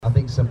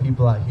some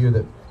people out here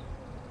that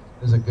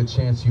there's a good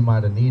chance you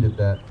might have needed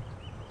that.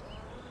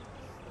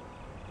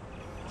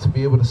 To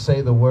be able to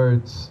say the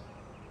words,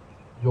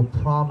 your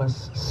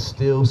promise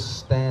still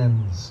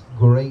stands.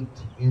 Great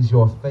is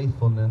your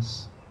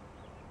faithfulness.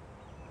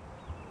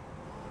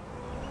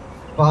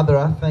 Father,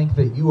 I think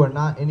that you are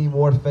not any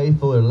more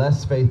faithful or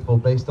less faithful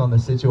based on the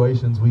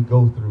situations we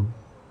go through.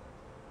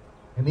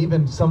 And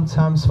even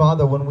sometimes,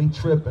 Father, when we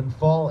trip and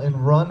fall and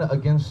run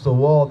against the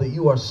wall, that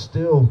you are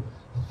still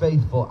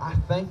faithful. I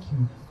thank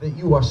you that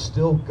you are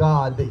still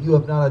God, that you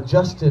have not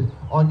adjusted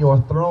on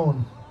your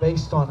throne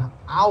based on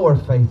our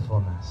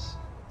faithfulness.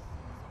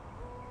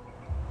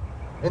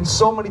 And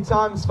so many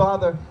times,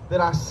 Father, that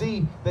I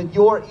see that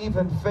you're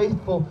even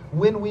faithful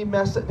when we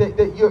mess up,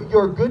 that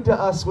you're good to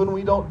us when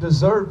we don't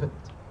deserve it.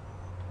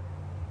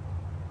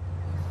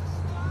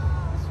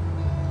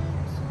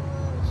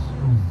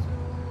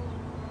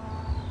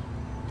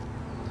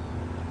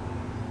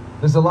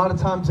 There's a lot of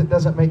times it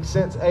doesn't make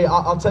sense. Hey,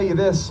 I'll tell you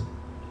this.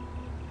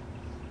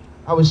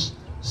 I was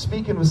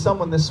speaking with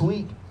someone this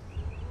week,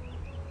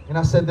 and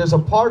I said there's a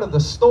part of the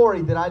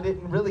story that I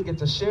didn't really get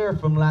to share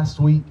from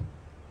last week,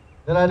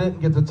 that I didn't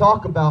get to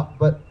talk about,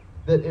 but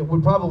that it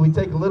would probably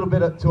take a little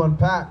bit to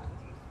unpack.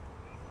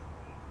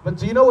 But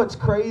do you know what's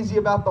crazy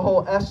about the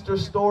whole Esther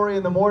story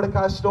and the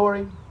Mordecai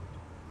story?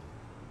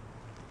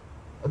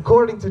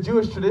 According to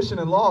Jewish tradition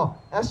and law,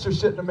 Esther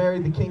shouldn't have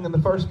married the king in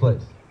the first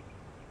place.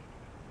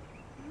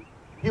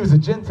 He was a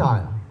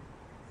Gentile.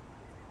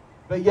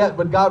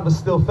 But God was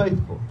still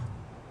faithful.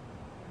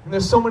 And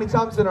there's so many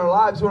times in our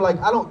lives we're like,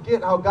 I don't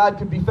get how God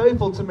could be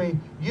faithful to me.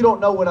 You don't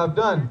know what I've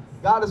done.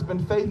 God has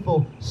been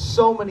faithful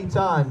so many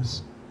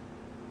times.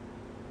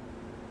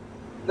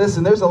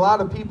 Listen, there's a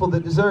lot of people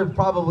that deserve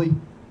probably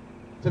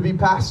to be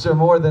pastor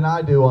more than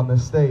I do on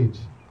this stage.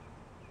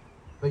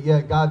 But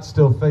yet God's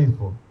still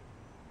faithful.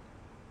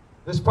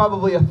 There's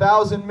probably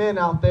 1,000 men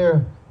out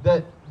there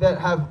that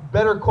have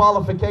better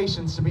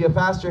qualifications to be a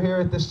pastor here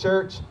at this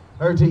church,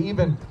 or to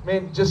even,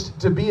 just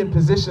to be in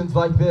positions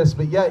like this,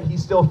 but yet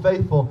he's still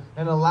faithful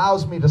and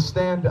allows me to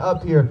stand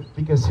up here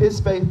because his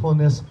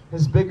faithfulness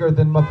is bigger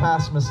than my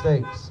past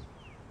mistakes.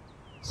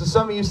 So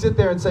some of you sit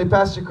there and say,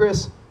 Pastor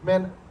Chris,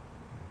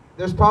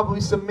 there's probably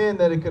some men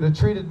that could have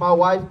treated my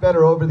wife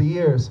better over the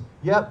years.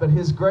 Yep, but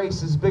his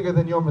grace is bigger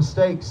than your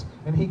mistakes,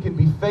 and he can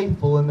be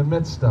faithful in the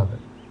midst of it.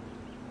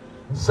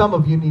 And some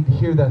of you need to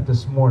hear that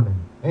this morning.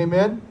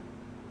 Amen?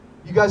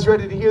 You guys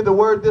ready to hear the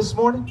word this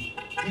morning?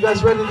 You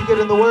guys ready to get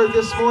in the word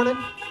this morning?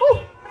 Woo!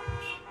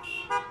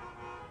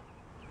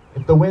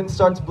 If the wind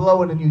starts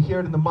blowing and you hear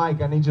it in the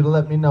mic, I need you to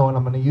let me know, and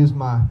I'm going to use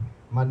my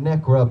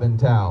neck rubbing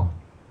towel.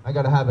 I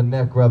got to have a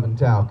neck rubbing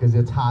towel because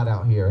it's hot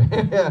out here.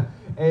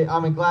 Hey,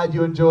 I'm glad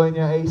you're enjoying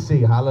your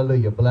AC.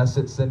 Hallelujah. Bless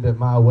it. Send it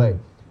my way.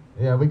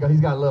 Yeah, he's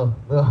got a little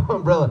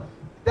umbrella.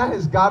 That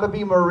has got to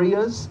be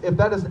Maria's. If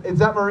that is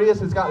that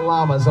Maria's? It's got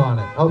llamas on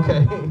it.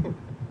 Okay.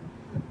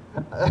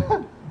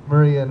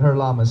 Maria and her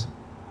llamas.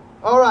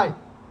 All right.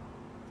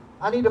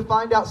 I need to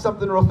find out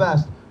something real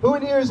fast. Who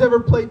in here has ever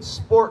played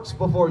sports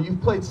before?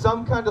 You've played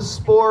some kind of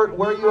sport.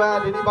 Where are you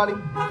at? Anybody?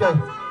 Okay.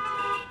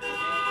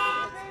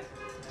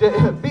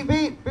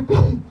 Beep.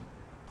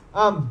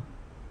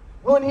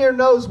 Who in here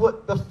knows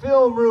what the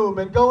film room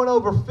and going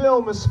over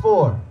film is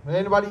for?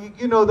 Anybody?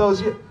 You know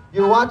those.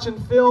 You're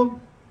watching film.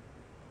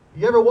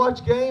 You ever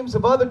watch games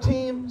of other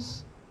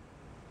teams?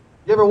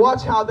 You ever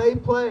watch how they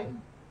play?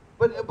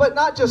 But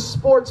not just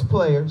sports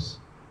players.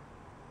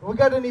 We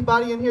got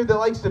anybody in here that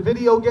likes to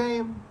video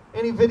game?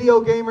 Any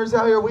video gamers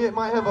out here? We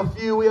might have a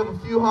few. We have a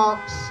few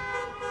honks.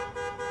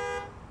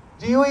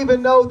 Do you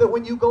even know that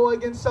when you go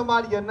against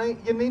somebody,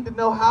 you need to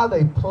know how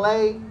they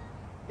play?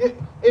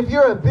 If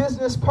you're a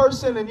business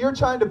person and you're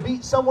trying to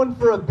beat someone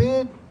for a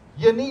bid,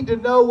 you need to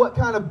know what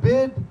kind of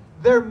bid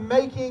they're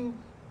making.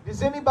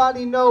 Does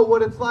anybody know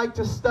what it's like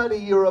to study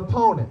your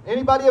opponent?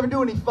 Anybody ever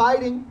do any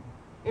fighting?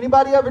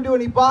 Anybody ever do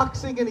any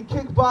boxing, any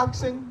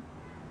kickboxing?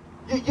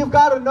 You've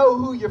got to know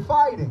who you're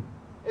fighting.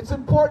 It's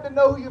important to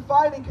know who you're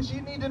fighting because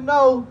you need to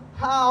know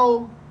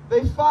how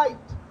they fight.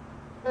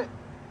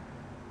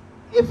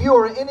 If you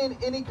are in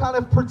any kind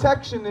of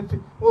protection,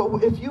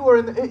 if you are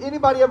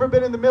anybody ever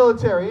been in the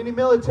military? Any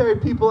military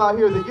people out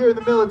here that you're in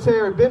the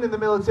military, been in the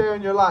military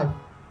in your life?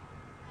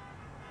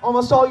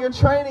 Almost all your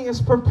training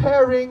is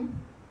preparing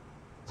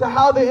to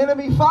how the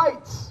enemy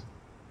fights.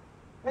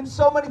 And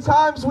so many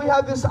times we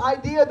have this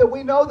idea that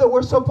we know that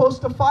we're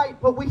supposed to fight,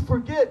 but we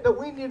forget that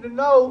we need to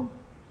know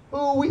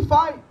who we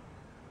fight.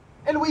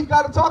 And we've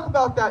got to talk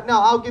about that.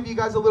 Now, I'll give you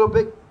guys a little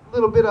bit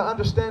of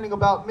understanding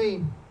about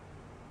me.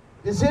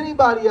 Does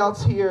anybody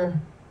else here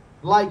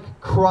like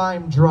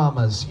crime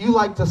dramas? You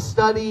like to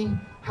study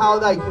how,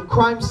 like,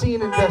 crime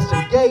scene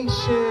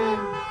investigation,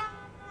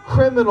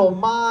 Criminal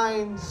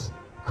Minds.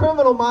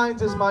 Criminal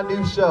Minds is my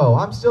new show.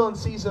 I'm still in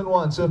season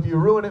 1, so if you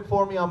ruin it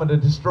for me, I'm going to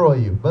destroy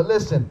you. But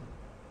listen,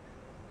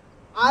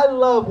 I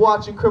love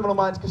watching Criminal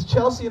Minds because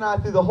Chelsea and I,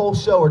 through the whole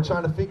show, are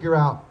trying to figure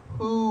out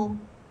who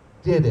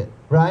did it,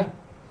 right?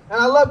 And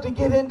I love to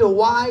get into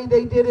why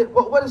they did it,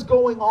 what is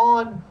going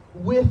on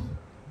with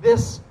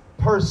this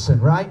person,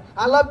 right?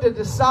 I love to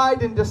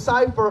decide and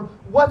decipher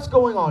what's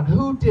going on,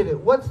 who did it,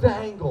 what's the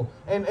angle,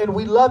 and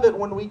we love it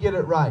when we get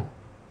it right.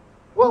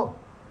 Well,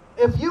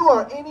 if you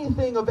are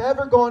anything of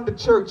ever gone to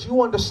church,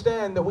 you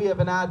understand that we have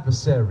an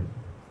adversary.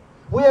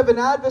 We have an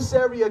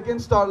adversary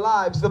against our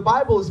lives. The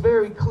Bible is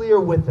very clear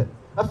with it.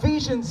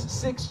 Ephesians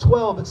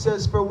 6:12, it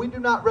says, "For we do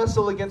not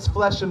wrestle against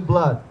flesh and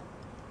blood,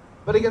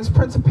 but against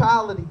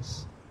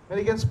principalities, and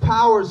against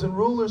powers and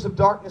rulers of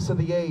darkness of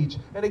the age,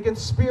 and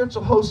against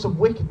spiritual hosts of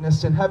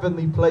wickedness in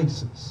heavenly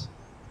places."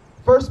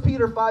 1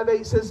 Peter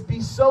 5:8 says, "Be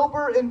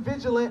sober and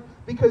vigilant,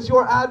 because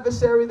your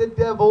adversary, the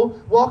devil,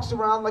 walks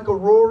around like a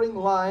roaring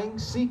lion,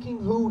 seeking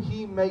who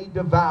he may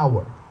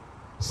devour."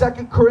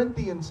 2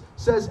 Corinthians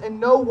says, "And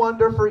no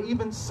wonder, for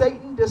even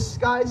Satan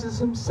disguises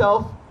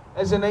himself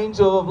as an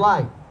angel of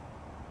light."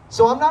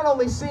 So I'm not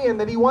only seeing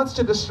that he wants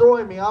to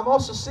destroy me, I'm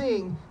also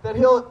seeing that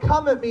he'll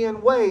come at me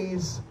in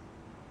ways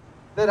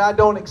that I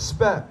don't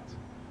expect.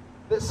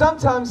 That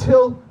sometimes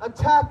he'll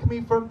attack me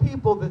from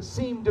people that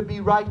seem to be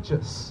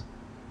righteous.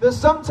 That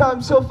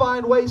sometimes he'll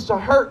find ways to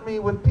hurt me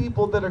with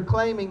people that are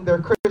claiming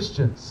they're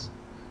Christians.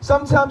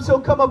 Sometimes he'll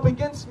come up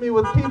against me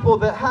with people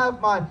that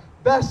have my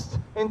best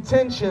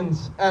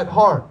intentions at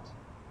heart.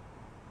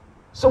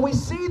 So we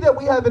see that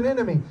we have an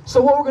enemy.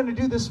 So what we're going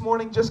to do this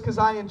morning, just because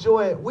I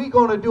enjoy it, we're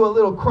going to do a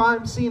little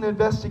crime scene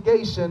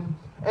investigation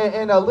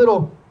and a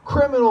little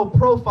criminal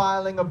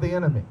profiling of the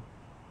enemy.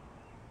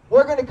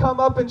 We're going to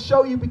come up and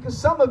show you, because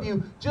some of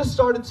you just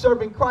started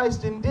serving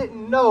Christ and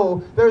didn't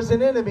know there's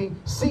an enemy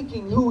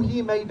seeking who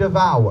he may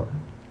devour.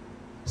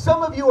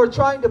 Some of you are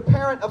trying to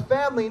parent a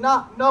family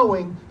not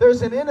knowing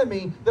there's an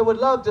enemy that would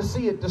love to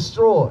see it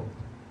destroyed.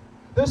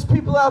 There's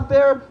people out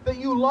there that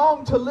you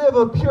long to live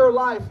a pure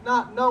life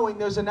not knowing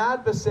there's an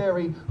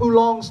adversary who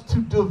longs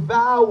to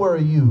devour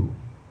you.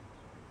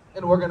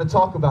 And we're going to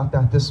talk about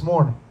that this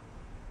morning.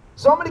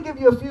 So I'm going to give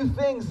you a few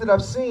things that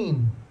I've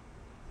seen.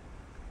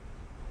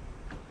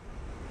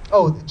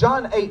 Oh,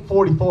 John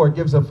 8:44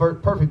 gives a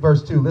perfect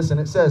verse too. Listen,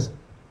 it says,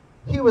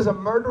 "He was a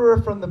murderer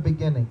from the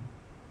beginning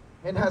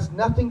and has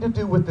nothing to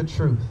do with the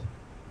truth,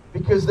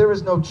 because there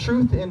is no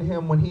truth in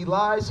him. When he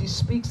lies, he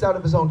speaks out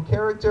of his own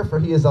character, for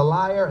he is a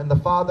liar and the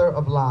father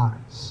of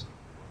lies."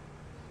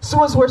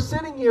 So as we're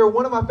sitting here,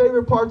 one of my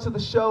favorite parts of the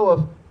show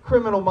of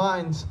Criminal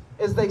Minds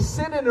is they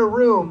sit in a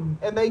room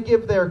and they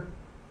give their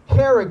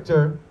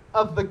character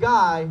of the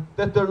guy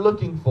that they're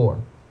looking for.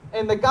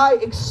 And the guy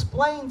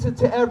explains it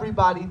to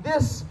everybody.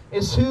 This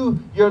is who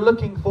you're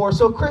looking for.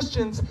 So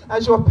Christians,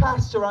 as your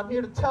pastor, I'm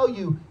here to tell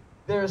you,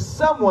 there is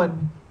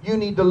someone you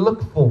need to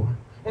look for.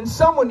 And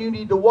someone you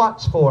need to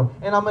watch for.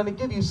 And I'm going to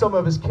give you some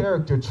of his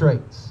character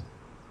traits.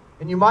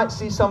 And you might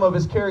see some of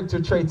his character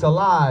traits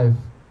alive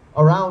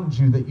around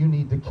you that you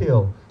need to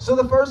kill. So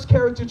the first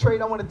character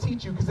trait I want to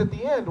teach you, because at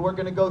the end we're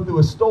going to go through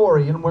a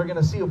story and we're going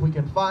to see if we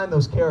can find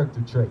those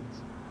character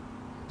traits.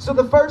 So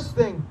the first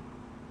thing,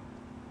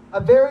 a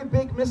very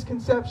big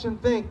misconception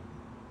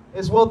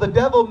is, well, the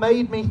devil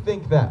made me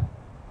think that.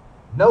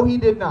 No, he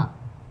did not.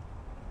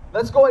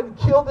 Let's go ahead and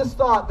kill this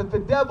thought that the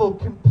devil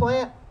can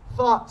plant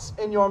thoughts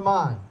in your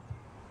mind.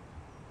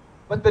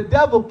 But the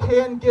devil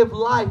can give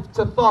life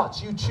to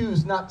thoughts you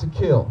choose not to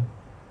kill.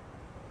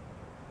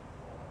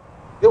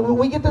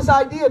 We get this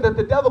idea that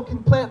the devil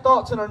can plant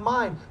thoughts in our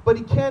mind, but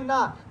he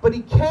cannot. But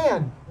he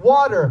can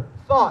water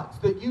thoughts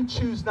that you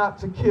choose not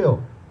to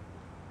kill.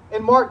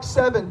 In Mark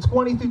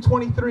 7:20 through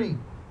 23, it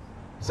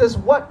says,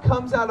 "What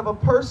comes out of a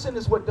person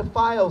is what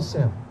defiles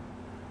him.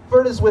 For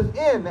it is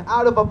within,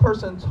 out of a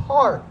person's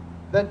heart,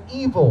 that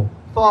evil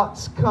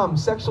thoughts come: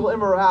 sexual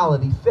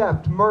immorality,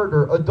 theft,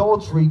 murder,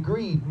 adultery,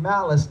 greed,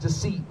 malice,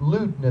 deceit,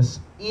 lewdness,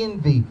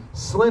 envy,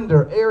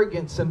 slander,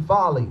 arrogance, and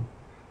folly.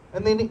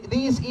 And then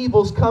these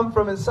evils come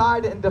from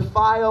inside and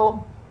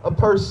defile a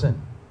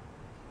person."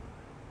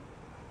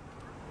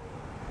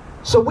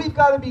 So we've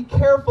got to be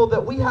careful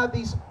that we have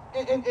these,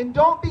 and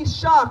don't be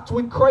shocked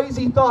when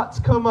crazy thoughts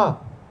come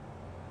up.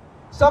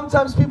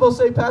 Sometimes people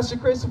say, "Pastor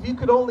Chris, if you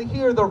could only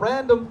hear the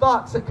random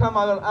thoughts that come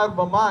out of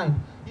a mind."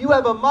 You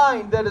have a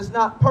mind that is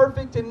not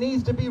perfect and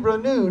needs to be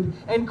renewed,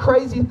 and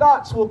crazy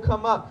thoughts will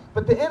come up.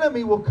 But the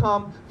enemy will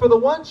come for the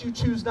ones you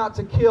choose not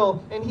to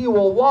kill, and he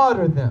will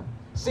water them.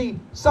 See,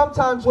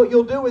 sometimes what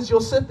you'll do is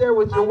you'll sit there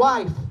with your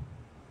wife,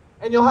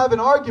 and you'll have an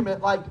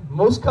argument like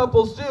most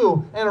couples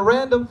do, and a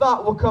random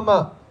thought will come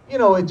up. You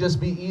know, it'd just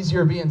be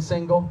easier being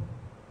single.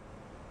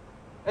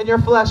 And your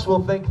flesh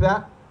will think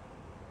that.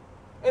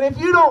 And if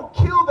you don't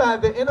kill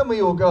that, the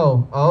enemy will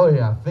go, "Oh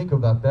yeah, think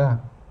about that.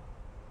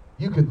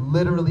 You could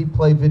literally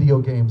play video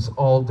games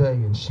all day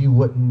and she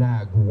wouldn't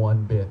nag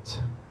one bit.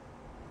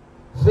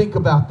 Think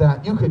about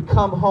that. You could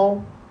come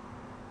home,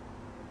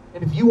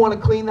 and if you want to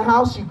clean the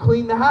house, you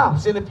clean the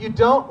house. And if you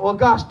don't, well,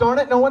 gosh darn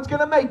it, no one's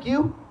going to make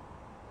you.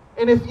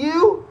 And if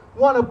you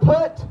want to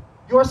put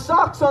your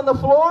socks on the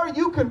floor,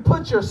 you can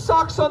put your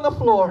socks on the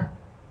floor."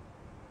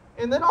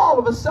 And then all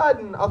of a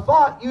sudden, a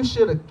thought you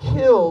should have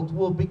killed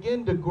will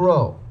begin to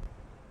grow.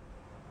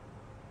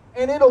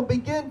 And it'll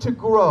begin to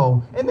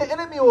grow. And the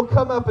enemy will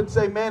come up and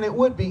say, man, it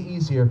would be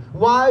easier.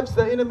 Wives,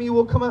 the enemy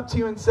will come up to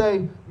you and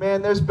say,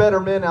 man, there's better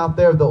men out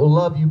there that will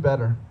love you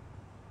better.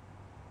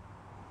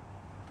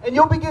 And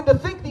you'll begin to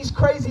think these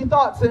crazy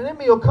thoughts. The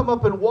enemy will come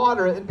up and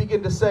water it and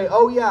begin to say,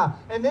 oh yeah.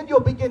 And then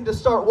you'll begin to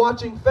start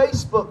watching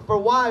Facebook for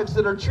wives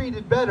that are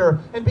treated better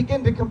and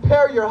begin to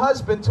compare your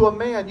husband to a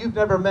man you've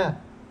never met.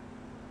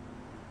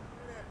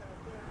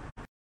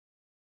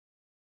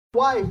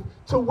 Wife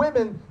to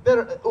women that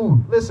are,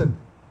 ooh, listen.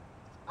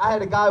 I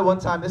had a guy one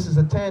time, this is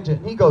a tangent,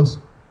 and he goes,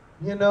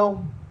 you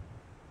know,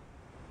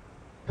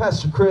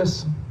 Pastor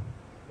Chris,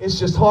 it's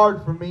just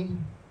hard for me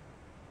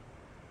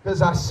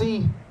because I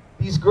see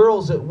these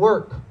girls at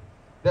work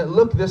that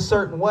look this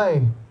certain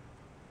way.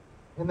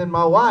 And then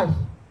my wife,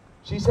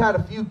 she's had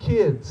a few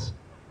kids.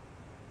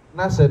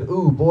 And I said,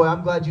 ooh, boy,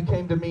 I'm glad you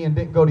came to me and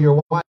didn't go to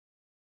your wife,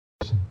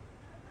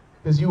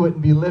 because you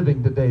wouldn't be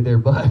living today there,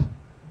 bud.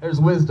 There's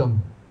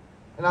wisdom.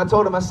 And I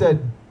told him, I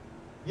said,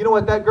 you know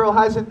what that girl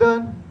hasn't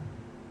done?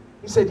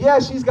 He said, yeah,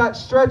 she's got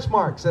stretch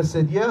marks. I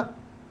said, yep.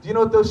 Do you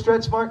know what those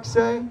stretch marks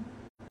say?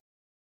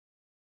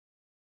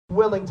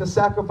 Willing to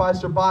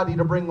sacrifice her body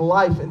to bring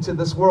life into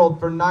this world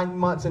for 9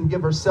 months and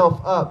give herself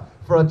up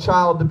for a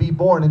child to be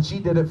born. And she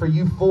did it for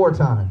you 4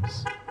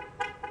 times.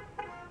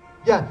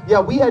 Yeah,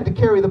 we had to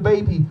carry the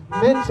baby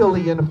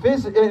mentally and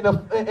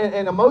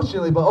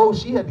emotionally, but oh,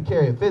 she had to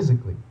carry it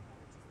physically.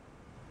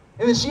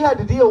 And then she had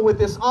to deal with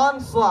this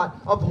onslaught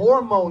of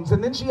hormones.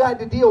 And then she had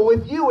to deal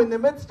with you in the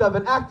midst of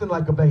it acting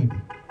like a baby.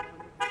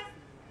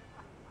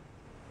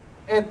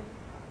 And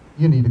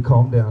you need to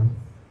calm down.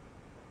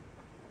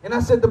 And I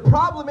said, the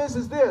problem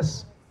is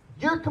this.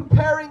 You're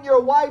comparing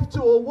your wife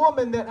to a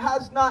woman that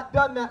has not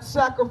done that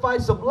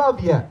sacrifice of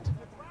love yet.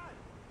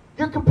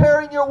 You're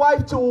comparing your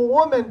wife to a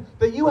woman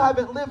that you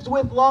haven't lived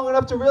with long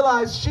enough to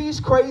realize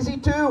she's crazy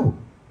too.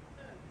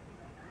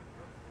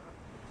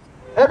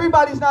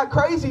 Everybody's not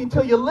crazy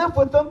until you live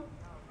with them.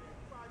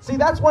 See,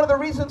 that's one of the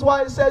reasons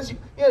why it says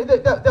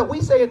that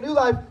we say in New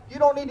Life, you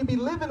don't need to be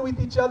living with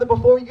each other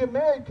before you get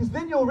married, because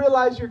then you'll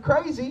realize you're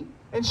crazy,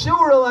 and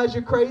she'll realize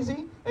you're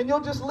crazy, and you'll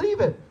just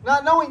leave it.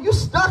 Not knowing you're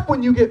stuck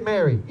when you get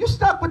married. You're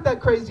stuck with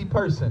that crazy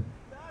person.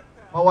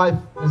 My wife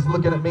is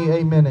looking at me,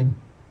 amening.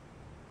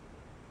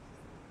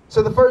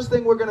 So the first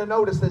thing we're going to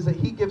notice is that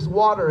he gives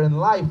water and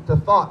life to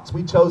thoughts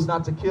we chose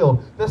not to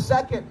kill. The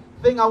second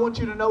thing I want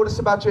you to notice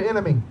about your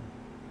enemy,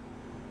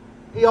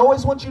 he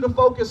always wants you to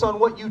focus on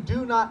what you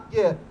do not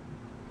get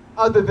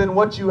other than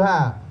what you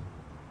have.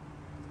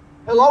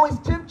 He'll always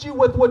tempt you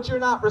with what you're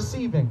not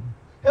receiving.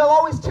 He'll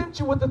always tempt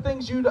you with the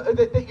things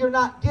that you're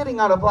not getting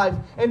out of life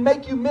and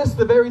make you miss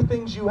the very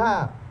things you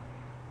have.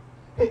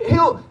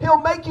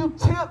 He'll make you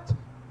tempt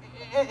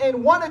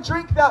and want to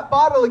drink that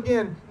bottle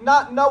again,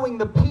 not knowing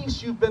the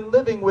peace you've been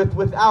living with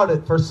without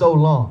it for so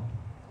long.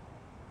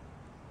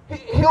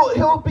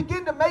 He'll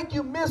begin to make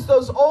you miss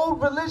those old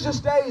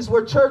religious days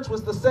where church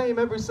was the same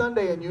every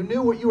Sunday and you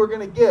knew what you were going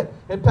to get.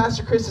 And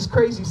Pastor Chris is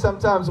crazy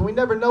sometimes and we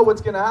never know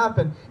what's going to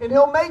happen. And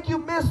he'll make you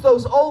miss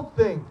those old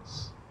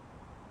things.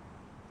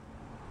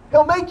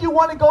 He'll make you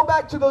want to go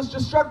back to those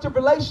destructive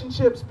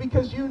relationships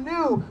because you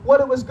knew what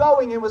it was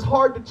going and it was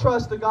hard to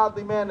trust a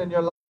godly man in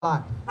your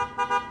life.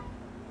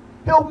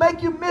 He'll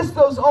make you miss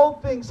those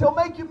old things. He'll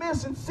make you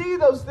miss and see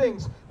those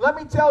things. Let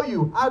me tell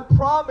you, I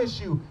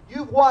promise you,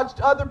 you've watched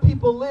other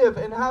people live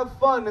and have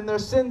fun in their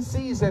sin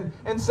season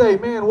and say,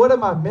 man, what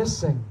am I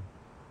missing?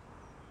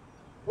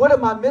 What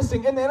am I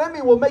missing? And the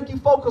enemy will make you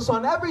focus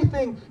on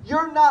everything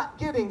you're not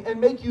getting and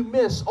make you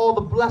miss all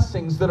the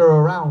blessings that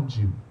are around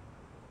you.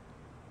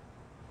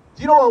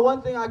 Do you know what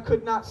one thing I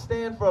could not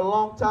stand for a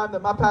long time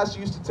that my pastor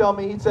used to tell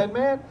me? He said,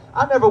 man,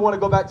 I never want to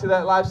go back to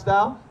that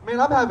lifestyle. Man,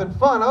 I'm having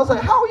fun. I was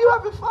like, how are you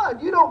having fun?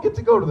 You don't get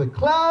to go to the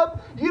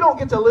club. You don't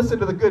get to listen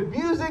to the good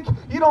music.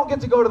 You don't get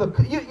to go to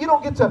the, you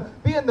don't get to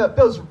be in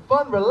those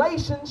fun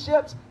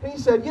relationships. And he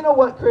said, you know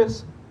what,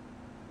 Chris?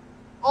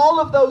 All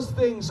of those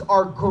things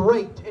are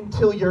great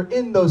until you're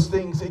in those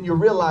things and you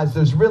realize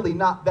there's really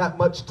not that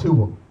much to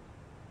them.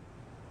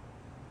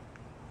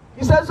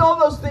 He says all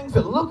those things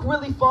that look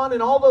really fun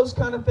and all those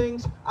kind of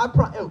things.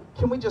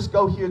 Can we just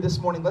go here this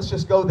morning? Let's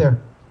just go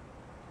there.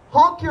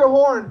 Honk your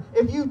horn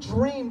if you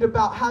dreamed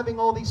about having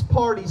all these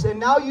parties and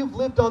now you've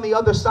lived on the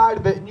other side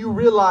of it and you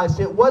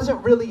realized it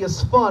wasn't really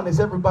as fun as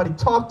everybody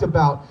talked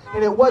about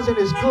and it wasn't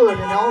as good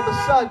and all of a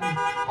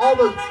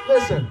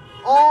sudden,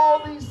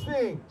 all these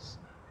things.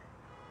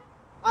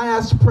 I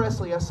asked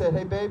Presley, I said,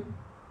 hey babe,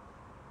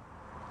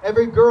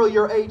 every girl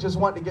your age is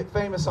wanting to get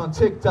famous on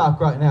TikTok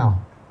right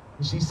now.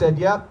 And she said,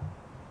 yep.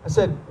 I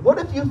said, what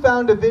if you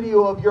found a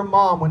video of your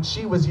mom when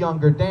she was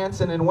younger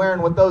dancing and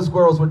wearing what those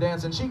girls were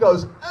dancing? She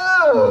goes,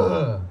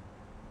 ugh,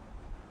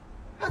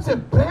 that's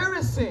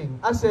embarrassing.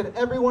 I said,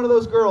 every one of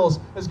those girls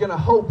is going to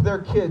hope their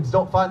kids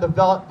don't find the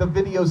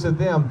videos of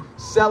them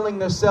selling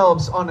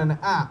themselves on an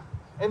app.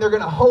 And they're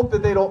going to hope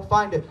that they don't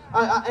find it.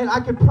 And I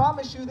can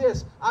promise you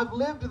this. I've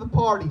lived the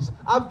parties.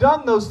 I've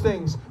done those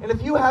things. And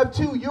if you have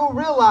too, you'll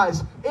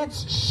realize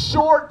it's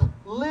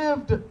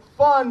short-lived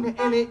fun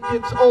and it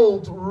gets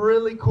old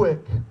really quick.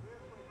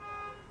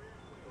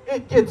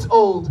 it gets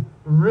old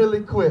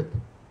really quick.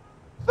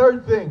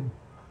 Third thing,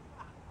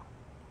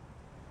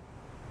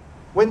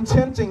 when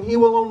tempting, he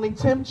will only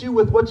tempt you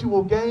with what you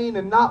will gain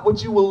and not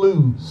what you will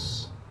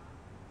lose.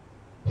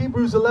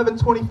 Hebrews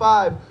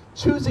 11:25,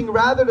 choosing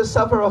rather to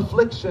suffer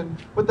affliction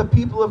with the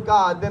people of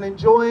God than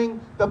enjoying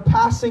the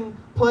passing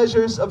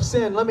pleasures of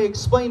sin. Let me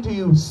explain to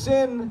you,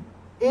 sin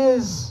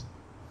is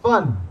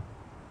fun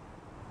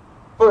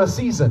for a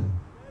season.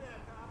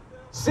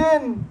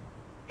 Sin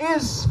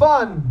is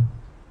fun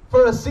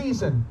for a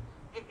season.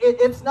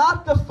 It's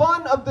not the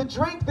fun of the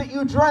drink that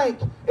you drank.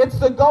 It's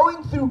the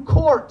going through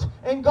court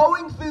and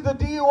going through the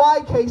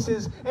DUI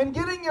cases and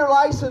getting your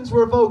license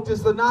revoked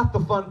is not the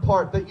fun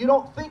part. That you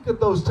don't think of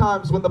those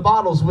times when the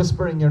bottle's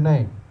whispering your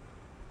name.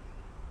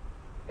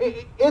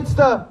 It's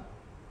the...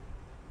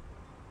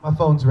 My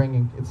phone's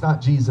ringing. It's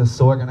not Jesus,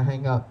 so we're going to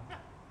hang up.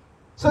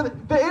 So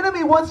the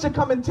enemy wants to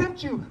come and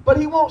tempt you, but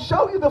he won't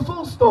show you the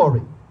full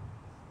story.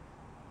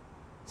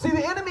 See,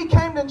 the enemy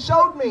came and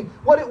showed me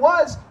what it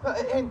was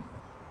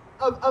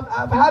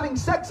of having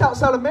sex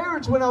outside of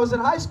marriage when I was in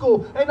high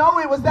school. And oh,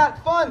 it was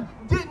that fun.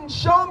 Didn't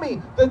show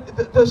me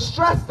the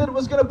stress that it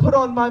was going to put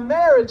on my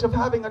marriage of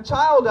having a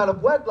child out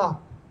of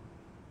wedlock.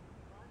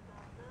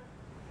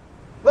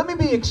 Let me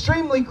be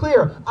extremely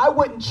clear. I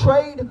wouldn't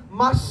trade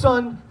my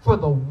son for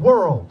the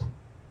world.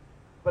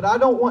 But I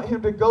don't want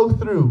him to go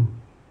through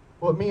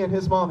what me and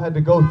his mom had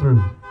to go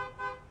through.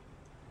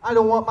 I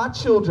don't want my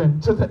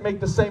children to make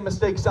the same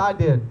mistakes I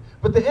did.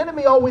 But the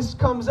enemy always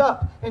comes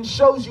up and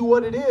shows you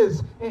what it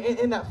is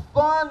in that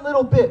fun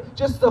little bit.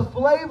 Just the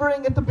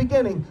flavoring at the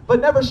beginning, but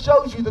never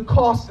shows you the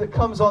cost that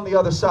comes on the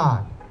other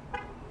side.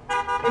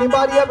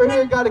 Anybody ever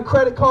here got a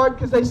credit card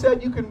because they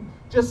said you can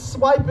just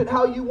swipe it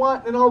how you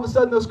want, and all of a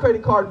sudden those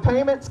credit card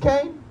payments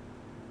came?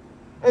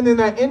 And then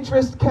that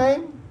interest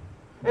came?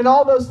 And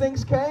all those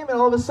things came, and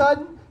all of a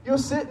sudden you're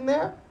sitting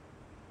there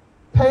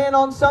paying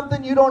on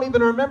something you don't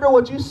even remember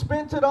what you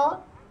spent it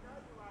on,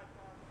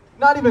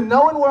 not even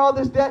knowing where all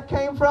this debt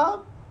came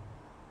from,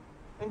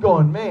 and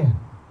going, man,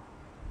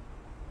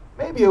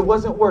 maybe it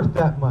wasn't worth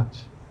that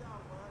much.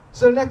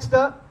 So next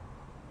up,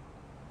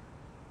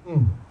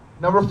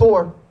 number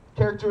 4,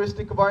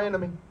 characteristic of our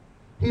enemy.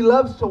 He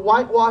loves to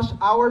whitewash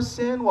our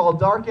sin while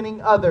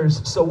darkening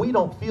others so we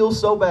don't feel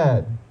so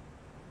bad.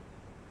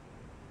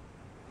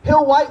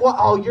 He'll whitewash,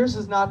 oh, yours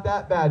is not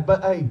that bad,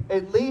 but hey,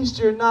 at least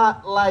you're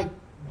not like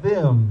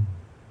them.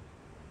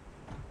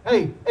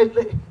 Hey,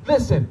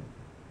 listen,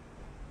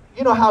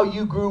 you know how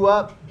you grew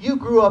up? You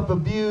grew up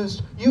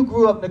abused. You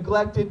grew up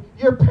neglected.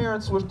 Your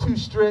parents were too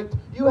strict.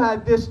 You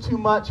had this too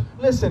much.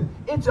 Listen,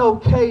 it's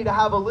okay to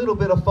have a little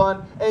bit of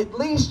fun. At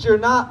least you're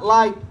not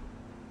like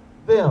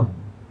them.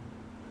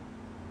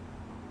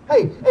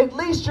 Hey, at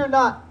least you're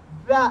not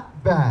that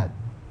bad.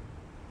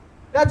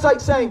 That's like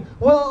saying,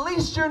 well, at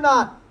least you're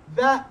not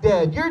that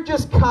dead. You're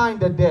just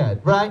kind of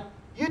dead, right?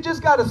 You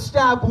just got a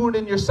stab wound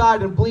in your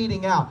side and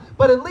bleeding out.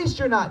 But at least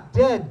you're not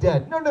dead.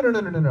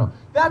 No.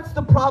 That's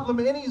the problem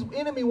the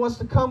enemy wants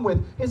to come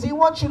with, is he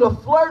wants you to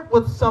flirt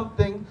with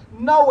something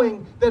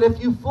knowing that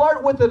if you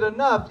flirt with it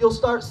enough, you'll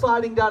start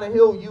sliding down a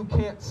hill you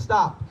can't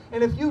stop.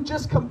 And if you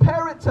just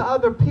compare it to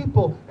other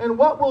people, and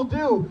what we'll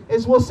do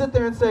is we'll sit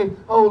there and say,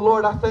 oh,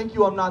 Lord, I thank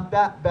you I'm not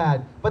that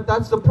bad. But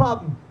that's the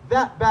problem.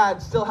 That bad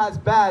still has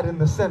bad in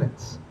the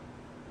sentence.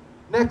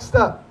 Next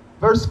up,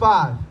 verse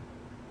 5.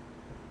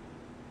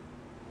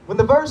 When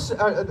the verse,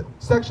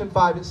 section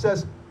 5, it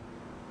says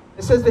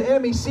the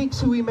enemy seeks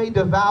who he may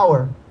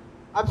devour.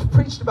 I've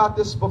preached about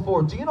this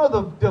before. Do you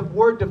know the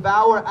word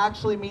devour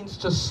actually means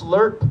to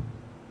slurp?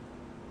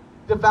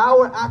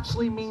 Devour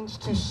actually means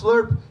to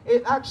slurp.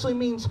 It actually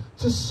means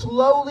to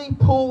slowly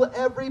pull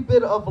every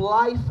bit of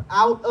life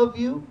out of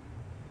you.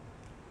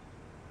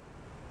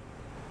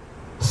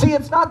 See,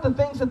 it's not the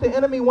things that the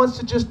enemy wants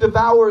to just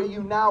devour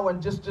you now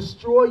and just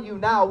destroy you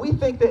now. We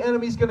think the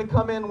enemy's going to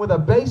come in with a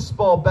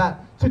baseball bat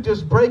to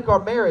just break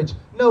our marriage.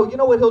 No, you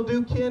know what he'll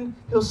do, Ken?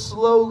 He'll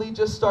slowly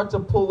just start to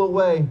pull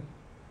away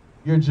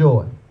your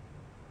joy.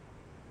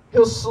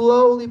 He'll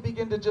slowly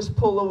begin to just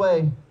pull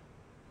away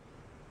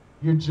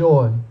your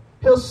joy.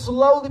 He'll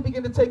slowly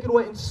begin to take it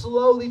away and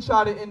slowly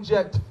try to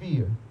inject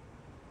fear.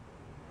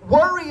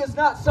 Worry is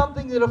not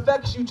something that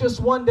affects you just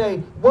one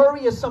day.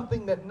 Worry is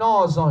something that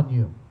gnaws on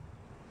you.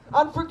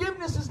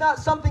 Unforgiveness is not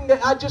something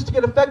that I just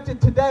get affected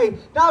today.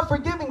 Not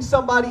forgiving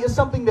somebody is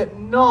something that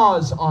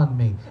gnaws on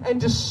me and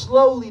just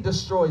slowly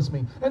destroys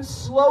me and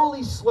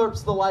slowly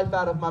slurps the life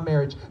out of my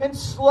marriage and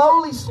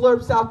slowly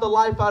slurps out the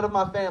life out of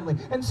my family.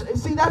 And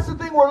see, that's the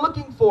thing we're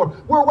looking for.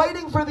 We're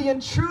waiting for the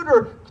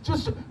intruder,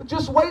 just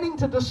waiting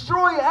to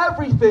destroy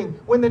everything,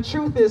 when the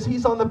truth is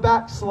he's on the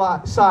back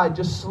side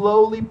just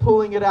slowly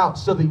pulling it out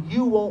so that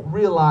you won't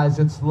realize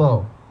it's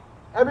low.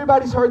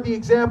 Everybody's heard the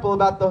example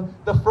about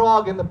the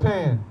frog in the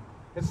pan.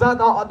 It's not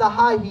the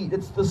high heat,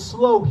 it's the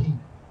slow heat.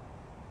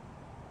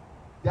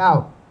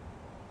 Doubt,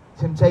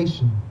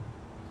 temptation,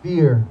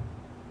 fear,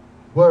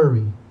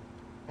 worry,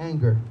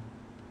 anger,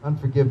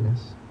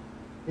 unforgiveness.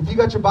 If you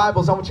got your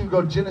Bibles, I want you to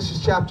go to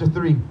Genesis chapter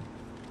 3.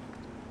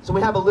 So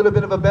we have a little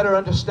bit of a better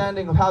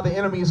understanding of how the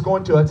enemy is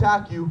going to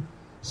attack you.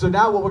 So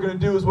now what we're going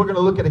to do is we're going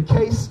to look at a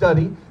case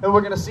study, and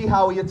we're going to see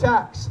how he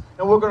attacks.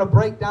 And we're going to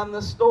break down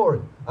this story.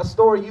 A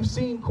story you've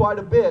seen quite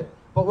a bit,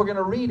 but we're going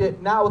to read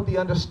it now with the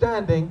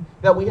understanding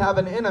that we have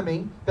an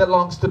enemy that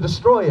longs to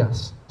destroy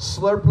us,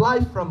 slurp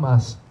life from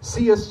us,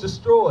 see us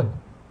destroyed.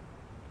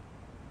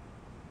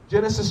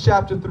 Genesis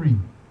chapter 3.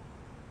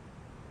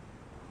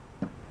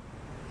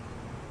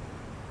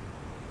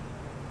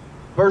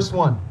 Verse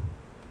 1.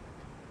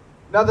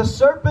 Now the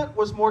serpent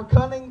was more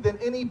cunning than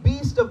any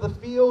beast of the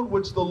field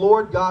which the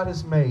Lord God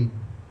has made.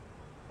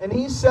 And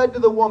he said to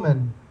the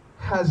woman,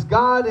 Has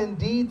God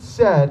indeed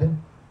said,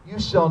 You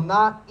shall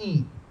not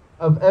eat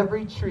of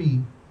every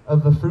tree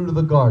of the fruit of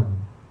the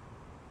garden?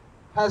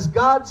 Has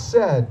God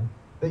said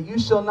that you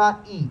shall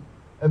not eat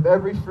of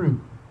every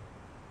fruit?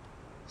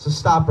 So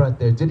stop right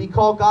there. Did he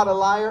call God a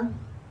liar?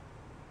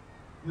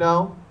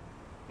 No.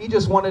 He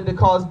just wanted to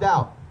cause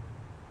doubt.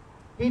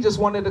 He just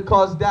wanted to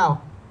cause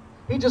doubt.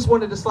 He just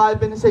wanted to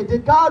slide in and say,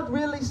 did God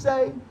really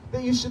say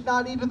that you should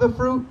not eat of the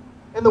fruit?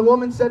 And the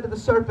woman said to the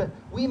serpent,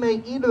 We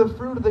may eat of the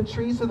fruit of the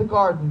trees of the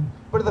garden,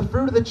 but of the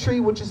fruit of the tree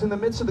which is in the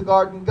midst of the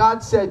garden,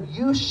 God said,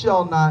 You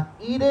shall not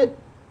eat it.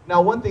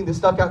 Now one thing that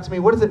stuck out to me,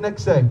 what does it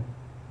next say?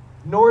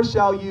 Nor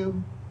shall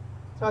you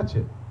touch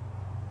it.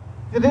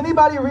 Did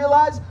anybody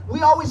realize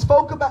we always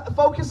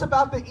focus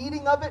about the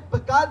eating of it,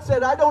 but God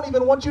said, I don't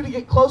even want you to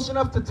get close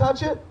enough to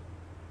touch it?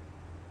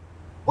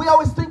 We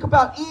always think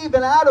about Eve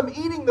and Adam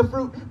eating the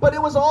fruit, but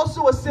it was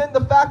also a sin,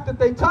 the fact that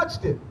they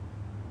touched it.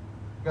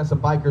 Got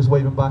some bikers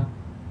waving by.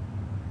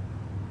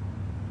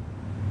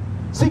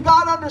 See,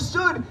 God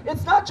understood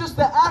it's not just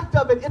the act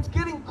of it, it's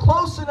getting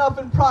close enough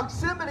in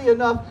proximity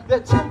enough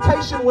that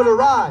temptation would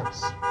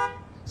arise.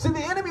 See,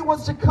 the enemy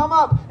wants to come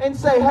up and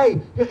say,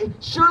 hey,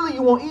 surely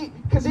you won't eat,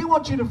 because he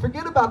wants you to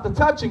forget about the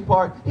touching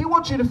part. He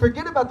wants you to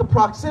forget about the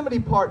proximity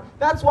part.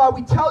 That's why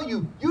we tell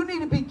you, you need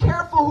to be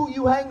careful who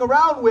you hang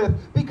around with,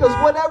 because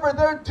whatever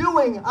they're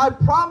doing, I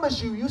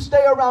promise you, you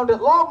stay around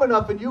it long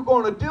enough and you're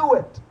going to do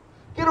it.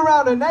 Get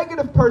around a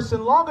negative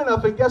person long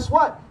enough, and guess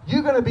what?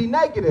 You're going to be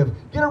negative.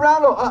 Get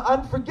around an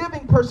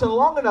unforgiving person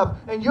long enough,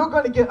 and you're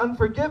going to get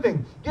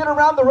unforgiving. Get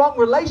around the wrong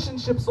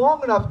relationships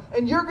long enough,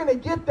 and you're going to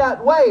get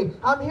that way.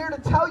 I'm here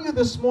to tell you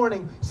this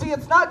morning. See,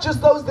 it's not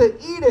just those that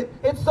eat it.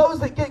 It's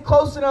those that get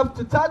close enough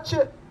to touch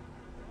it.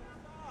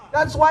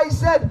 That's why he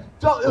said,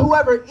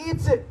 whoever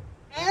eats it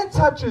and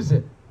touches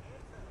it.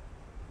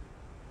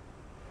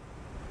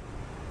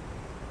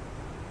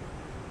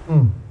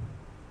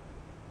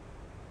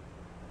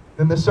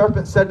 Then the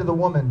serpent said to the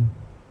woman,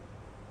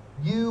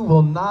 You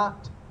will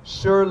not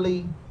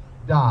surely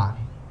die.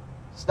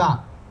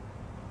 Stop.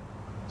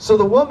 So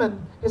the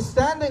woman is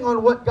standing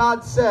on what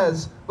God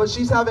says, but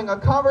she's having a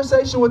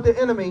conversation with the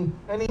enemy,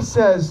 and he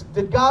says,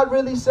 Did God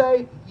really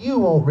say you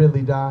won't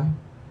really die?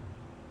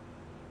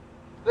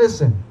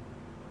 Listen,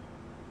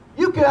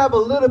 you can have a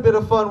little bit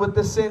of fun with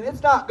this sin.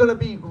 It's not going to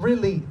be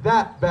really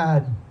that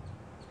bad.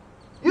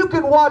 You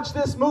can watch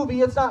this movie.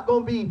 It's not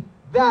going to be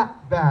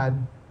that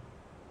bad.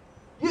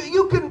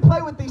 You can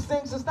play with these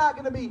things. It's not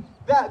going to be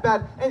that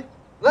bad. And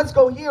let's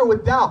go here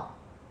with doubt.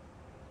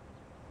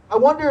 I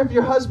wonder if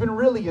your husband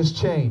really has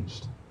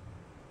changed.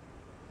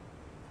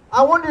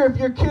 I wonder if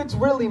your kids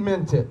really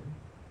meant it.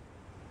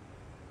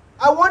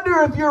 I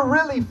wonder if you're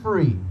really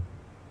free.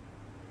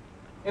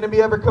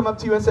 Enemy ever come up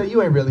to you and say,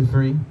 you ain't really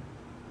free.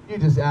 You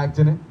just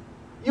acting it.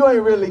 You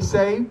ain't really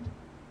saved.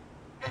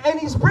 And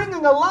he's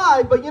bringing a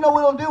lie, but you know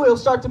what he'll do? He'll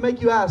start to make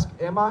you ask,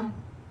 am I?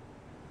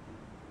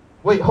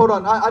 Wait, hold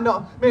on. I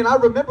know. Man, I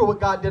remember what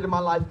God did in my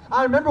life.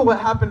 I remember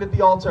what happened at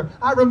the altar.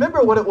 I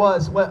remember what it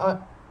was.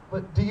 But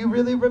do you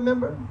really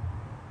remember?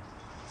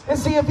 And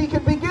see, if he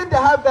can begin to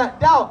have that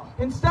doubt,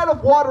 instead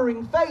of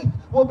watering faith,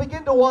 we'll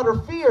begin to water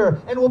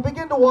fear, and we'll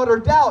begin to water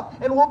doubt,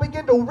 and we'll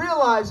begin to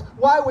realize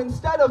why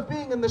instead of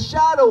being in the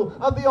shadow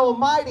of the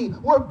Almighty,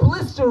 we're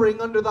blistering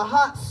under the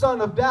hot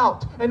sun of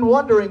doubt and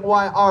wondering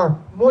why our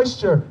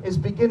moisture is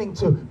beginning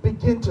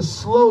to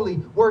slowly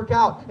work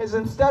out. As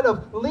instead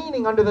of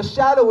leaning under the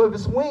shadow of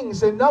his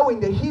wings and knowing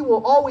that he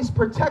will always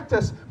protect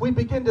us, we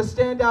begin to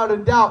stand out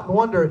in doubt and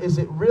wonder, is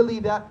it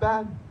really that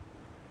bad?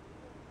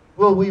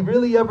 Will we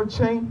really ever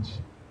change?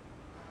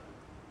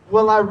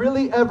 Will I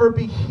really ever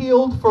be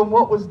healed from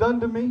what was done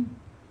to me?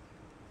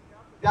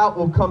 Doubt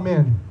will come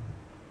in,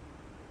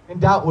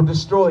 and doubt will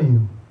destroy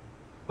you.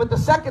 But the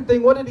second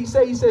thing, what did he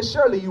say? He says,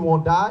 surely you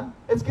won't die.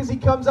 It's because he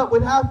comes up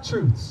with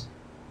half-truths.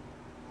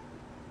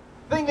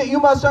 The thing that you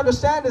must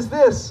understand is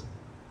this.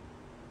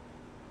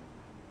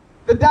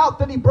 The doubt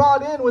that he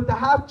brought in with the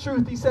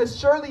half-truth, he says,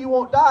 surely you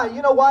won't die.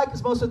 You know why?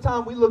 Because most of the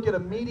time we look at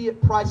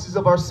immediate prices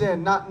of our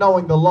sin, not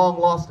knowing the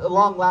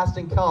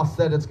long-lasting costs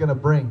that it's going to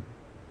bring.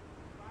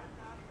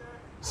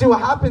 See, what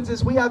happens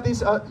is we have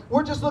these,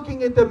 we're just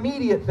looking at the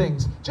immediate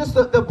things. Just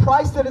the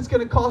price that it's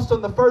going to cost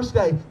on the first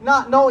day,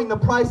 not knowing the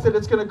price that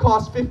it's going to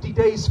cost 50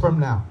 days from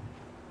now.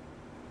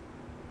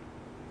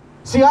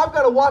 See, I've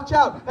got to watch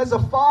out as a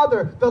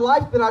father, the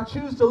life that I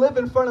choose to live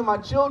in front of my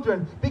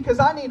children, because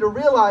I need to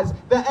realize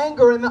the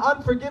anger and the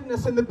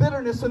unforgiveness and the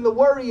bitterness and the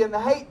worry and the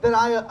hate that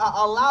I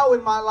allow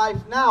in my life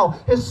now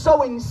is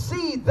sowing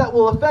seeds that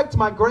will affect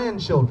my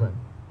grandchildren.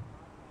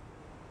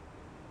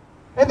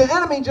 And the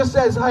enemy just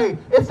says, hey,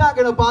 it's not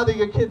going to bother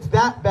your kids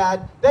that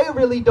bad. They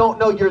really don't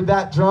know you're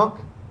that drunk.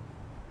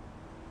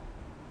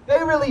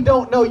 They really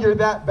don't know you're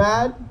that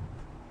bad.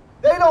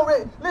 They don't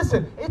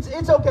listen,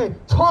 it's okay.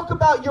 Talk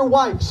about your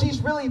wife.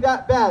 She's really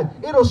that bad.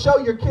 It'll show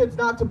your kids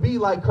not to be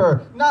like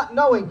her. Not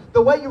knowing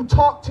the way you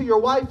talk to your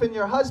wife and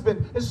your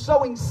husband is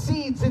sowing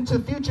seeds into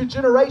future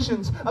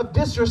generations of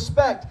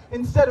disrespect.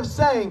 Instead of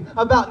saying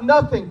about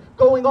nothing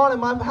going on in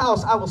my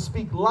house, I will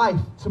speak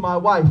life to my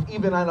wife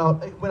even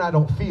when I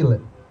don't feel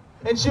it.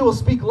 And she will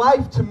speak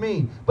life to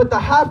me. But the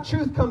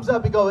half-truth comes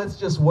up and goes, it's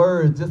just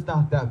words. It's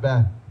not that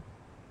bad.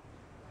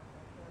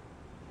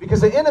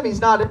 Because the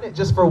enemy's not in it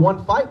just for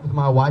one fight with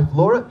my wife,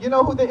 Laura. You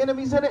know who the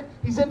enemy's in it?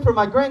 He's in for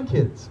my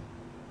grandkids.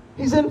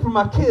 He's in for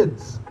my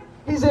kids.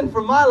 He's in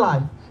for my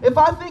life. If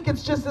I think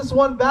it's just this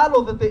one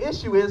battle that the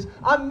issue is,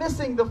 I'm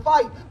missing the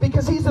fight,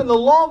 because he's in the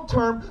long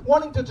term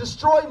wanting to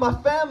destroy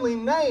my family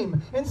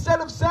name. Instead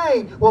of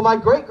saying, well, my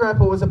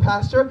great-grandpa was a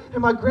pastor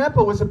and my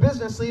grandpa was a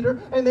business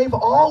leader and they've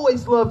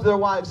always loved their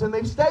wives and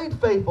they've stayed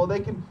faithful.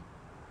 They can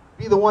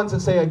be the ones that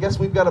say, I guess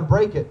we've got to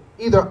break it.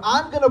 Either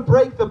I'm going to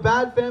break the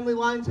bad family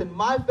lines in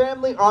my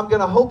family, or I'm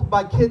going to hope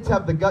my kids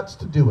have the guts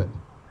to do it.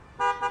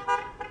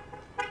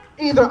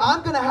 Either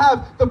I'm going to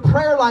have the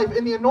prayer life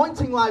and the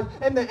anointing life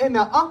and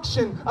the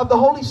unction of the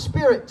Holy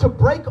Spirit to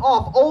break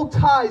off old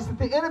ties that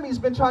the enemy's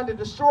been trying to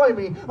destroy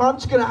me, or I'm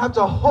just going to have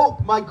to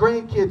hope my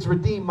grandkids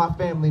redeem my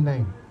family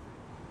name.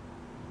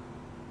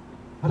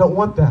 I don't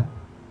want that.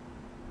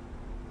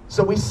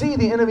 So we see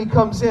the enemy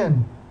comes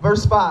in.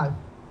 Verse 5.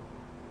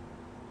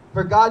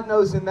 For God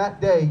knows in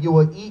that day you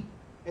will eat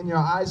and your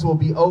eyes will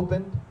be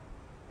opened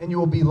and you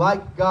will be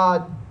like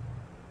God,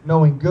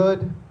 knowing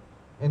good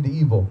and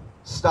evil.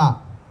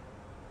 Stop.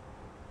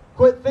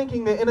 Quit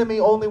thinking the enemy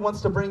only wants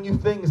to bring you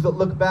things that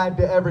look bad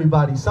to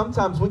everybody.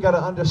 Sometimes we got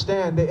to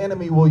understand the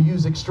enemy will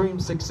use extreme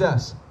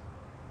success.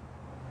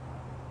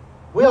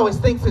 We always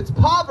think it's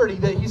poverty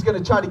that he's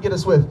going to try to get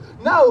us with.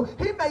 No,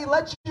 he may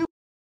let you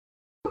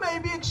may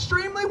be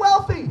extremely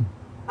wealthy.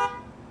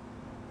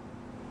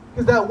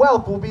 Because that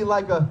wealth will be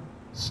like a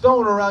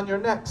stone around your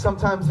neck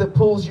sometimes that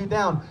pulls you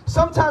down.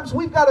 Sometimes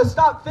we've got to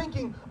stop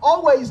thinking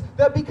always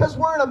that because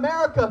we're in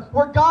America,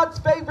 we're God's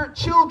favorite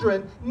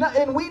children,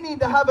 and we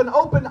need to have an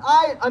open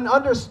eye, an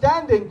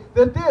understanding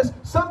that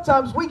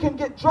sometimes we can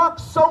get drunk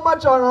so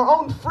much on our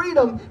own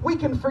freedom, we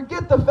can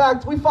forget the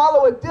fact we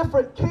follow a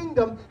different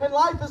kingdom, and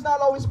life is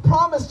not always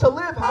promised to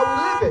live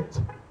how we live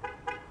it.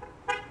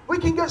 We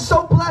can get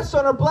so blessed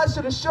on our blessed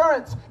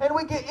assurance, and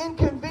we get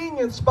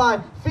inconvenienced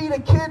by feed a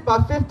kid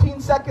by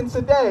 15 seconds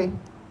a day,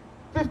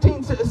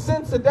 15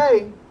 cents a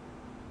day,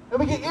 and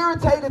we get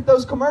irritated at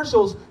those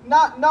commercials,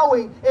 not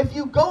knowing if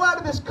you go out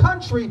of this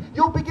country,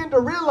 you'll begin to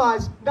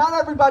realize not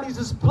everybody's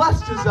as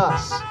blessed as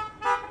us.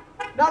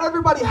 Not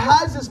everybody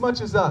has as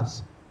much as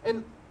us.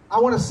 And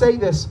I want to say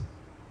this.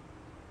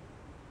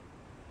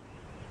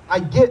 I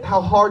get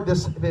how hard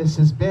this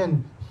has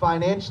been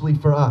financially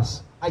for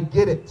us. I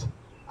get it.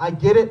 I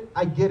get it.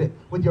 I get it.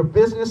 With your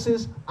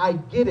businesses, I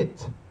get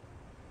it.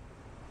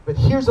 But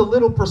here's a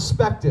little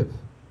perspective.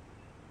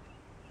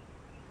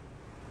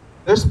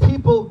 There's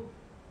people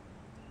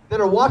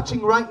that are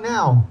watching right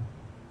now.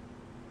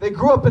 They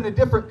grew up in a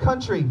different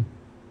country.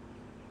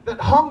 That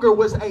hunger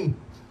was a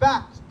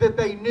fact that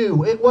they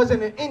knew. It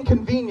wasn't an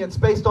inconvenience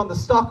based on the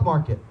stock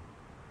market.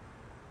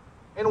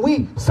 And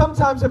we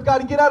sometimes have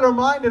got to get out of our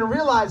mind and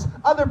realize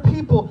other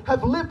people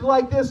have lived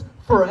like this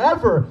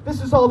forever.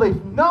 This is all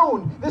they've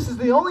known. This is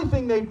the only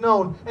thing they've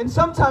known. And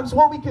sometimes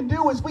what we can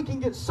do is we can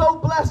get so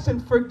blessed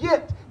and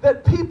forget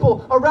that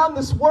people around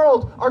this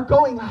world are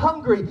going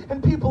hungry,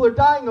 and people are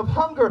dying of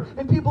hunger,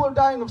 and people are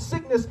dying of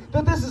sickness,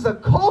 that this is a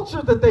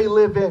culture that they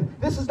live in.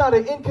 This is not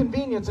an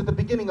inconvenience at the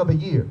beginning of a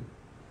year.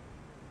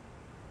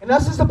 And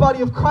us as the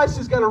body of Christ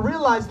has got to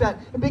realize that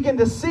and begin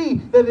to see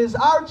that it is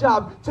our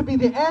job to be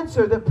the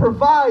answer that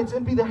provides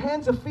and be the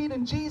hands and feet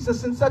in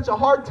Jesus in such a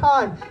hard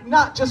time,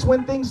 not just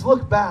when things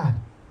look bad.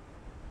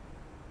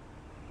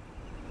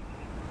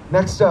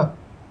 Next up,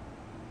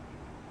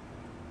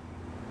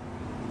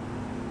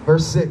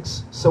 verse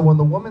 6. So when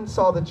the woman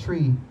saw the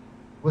tree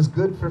was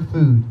good for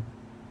food,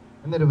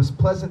 and that it was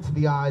pleasant to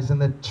the eyes,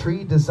 and the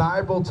tree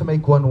desirable to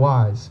make one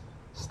wise.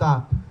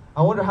 Stop.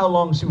 I wonder how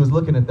long she was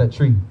looking at that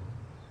tree.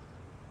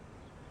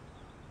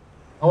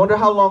 I wonder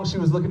how long she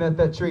was looking at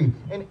that tree.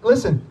 And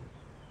listen,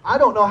 I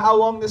don't know how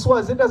long this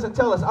was. It doesn't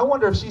tell us. I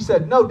wonder if she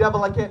said, no,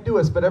 devil, I can't do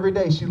this. But every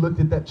day she looked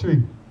at that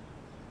tree.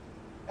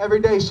 Every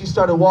day she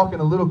started walking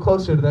a little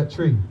closer to that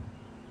tree.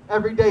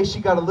 Every day she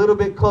got a little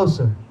bit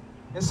closer.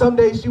 And some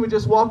days she would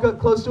just walk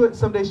up close to it, and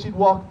some days she'd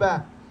walk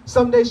back.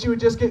 Some days she would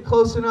just get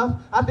close enough.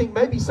 I think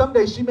maybe some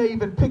days she may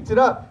even picked it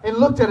up and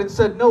looked at it and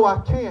said, no, I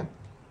can't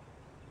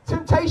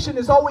Temptation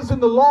is always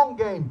in the long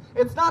game.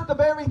 It's not the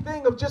very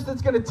thing of just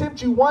that's going to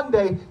tempt you one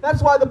day.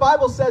 That's why the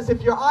Bible says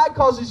if your eye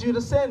causes you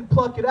to sin,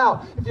 pluck it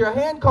out. If your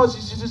hand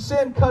causes you to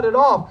sin, cut it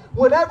off.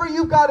 Whatever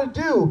you've got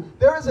to do,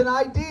 there is an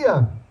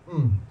idea.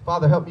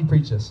 Father, help me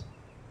preach this.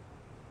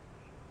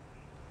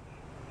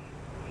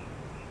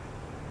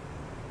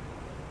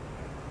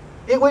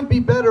 It would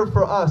be better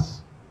for us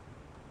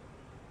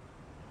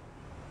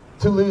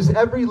to lose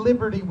every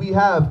liberty we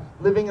have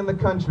living in the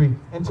country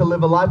and to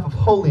live a life of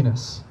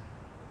holiness.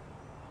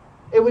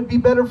 It would be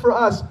better for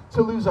us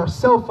to lose our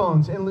cell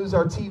phones and lose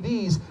our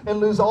TVs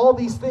and lose all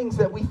these things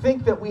that we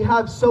think that we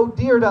have so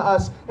dear to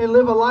us and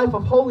live a life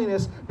of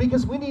holiness,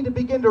 because we need to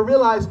begin to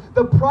realize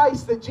the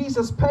price that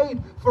Jesus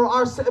paid for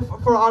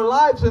our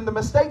lives and the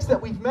mistakes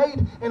that we've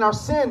made and our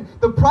sin.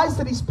 The price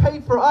that He's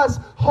paid for us.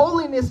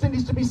 Holiness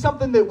needs to be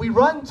something that we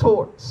run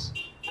towards.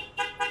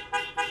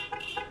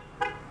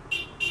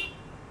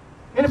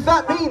 And if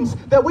that means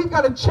that we've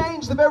got to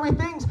change the very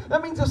things,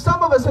 that means that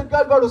some of us have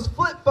got to go to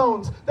flip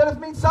phones. That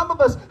means some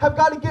of us have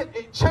got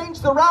to change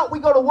the route we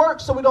go to work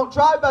so we don't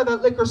drive by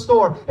that liquor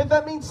store. If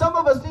that means some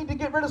of us need to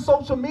get rid of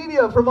social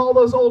media from all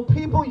those old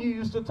people you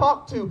used to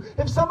talk to.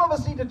 If some of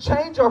us need to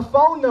change our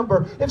phone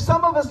number. If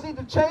some of us need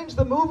to change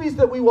the movies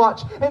that we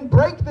watch and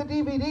break the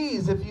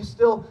DVDs if you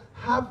still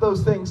have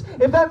those things.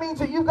 If that means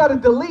that you've got to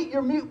delete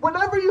your mute,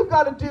 whatever you've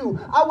got to do,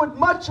 I would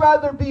much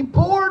rather be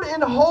bored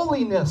in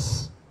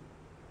holiness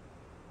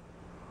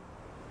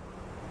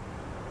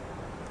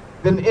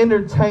than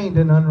entertained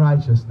in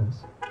unrighteousness.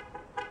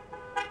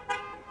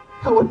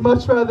 I would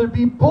much rather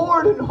be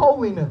bored in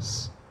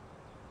holiness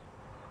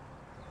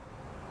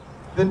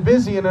than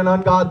busy in an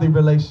ungodly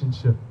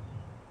relationship.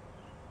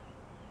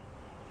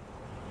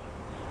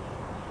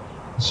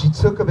 She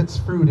took of its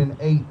fruit and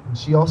ate, and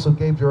she also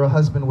gave to her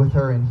husband with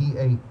her, and he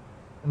ate.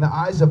 And the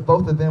eyes of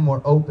both of them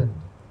were opened,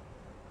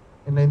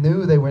 and they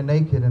knew they were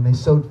naked, and they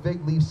sewed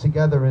fig leaves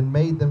together and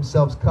made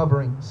themselves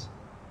coverings.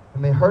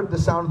 And they heard the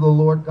sound of the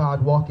Lord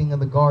God walking in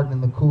the garden in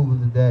the cool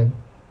of the day.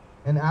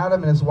 And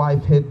Adam and his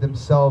wife hid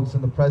themselves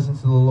in the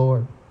presence of the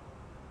Lord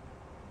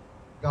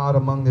God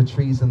among the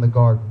trees in the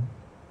garden.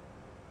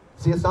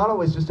 See, it's not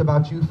always just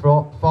about you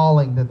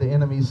falling that the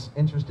enemy's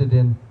interested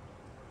in.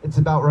 It's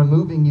about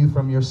removing you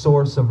from your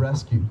source of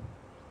rescue.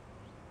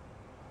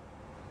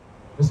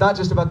 It's not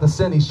just about the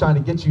sin he's trying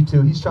to get you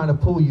to. He's trying to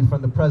pull you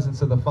from the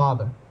presence of the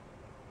Father.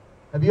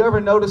 Have you ever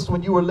noticed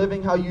when you were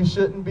living how you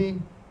shouldn't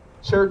be,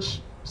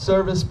 church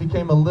service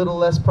became a little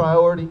less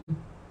priority?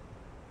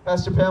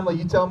 Pastor Pamela,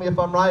 you tell me if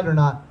I'm right or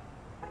not.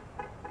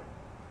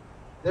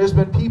 There's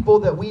been people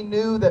that we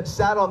knew that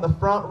sat on the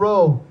front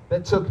row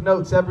that took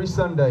notes every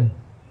Sunday.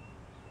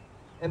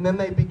 And then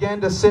they began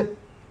to sit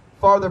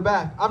farther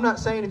back. I'm not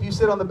saying if you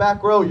sit on the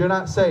back row, you're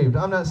not saved.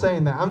 I'm not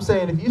saying that. I'm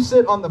saying if you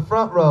sit on the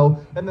front row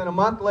and then a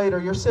month later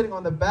you're sitting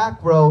on the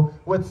back row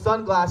with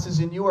sunglasses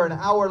and you are an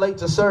hour late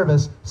to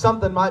service,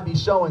 something might be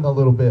showing a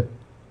little bit.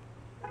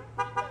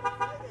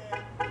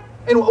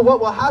 And what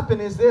will happen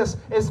is this,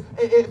 is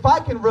if I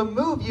can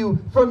remove you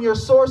from your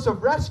source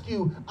of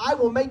rescue, I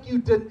will make you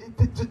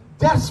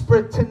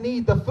desperate to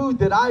need the food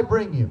that I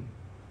bring you.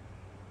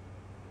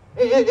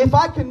 If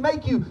I can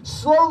make you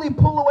slowly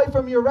pull away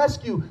from your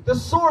rescue, the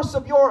source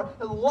of your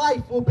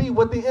life will be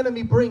what the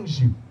enemy brings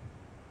you.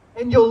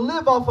 And you'll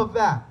live off of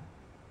that.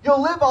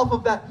 You'll live off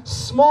of that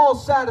small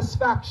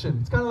satisfaction.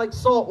 It's kind of like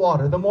salt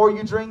water. The more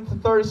you drink, the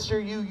thirstier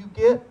you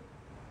get.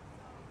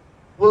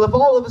 Well, if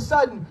all of a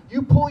sudden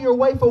you pull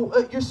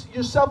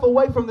yourself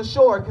away from the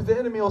shore, because the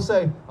enemy will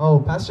say, oh,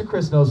 Pastor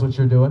Chris knows what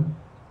you're doing.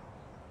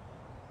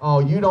 Oh,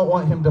 you don't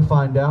want him to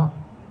find out.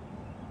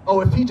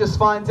 Oh, if he just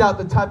finds out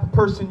the type of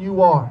person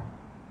you are.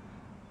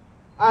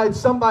 I had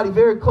somebody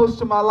very close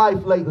to my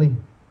life lately.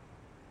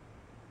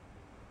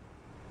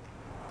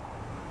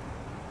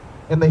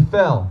 And they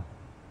fell.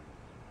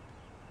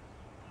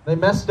 They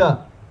messed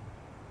up.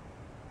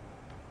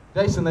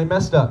 Jason, they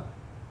messed up.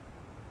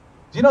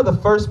 Do you know the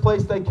first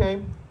place they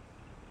came?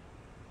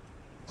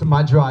 To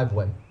my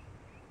driveway.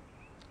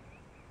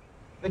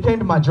 They came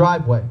to my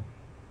driveway.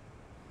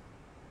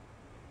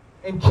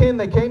 And Ken,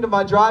 they came to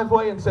my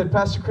driveway and said,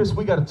 Pastor Chris,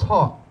 we got to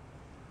talk.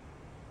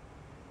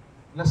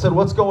 And I said,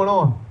 what's going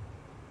on?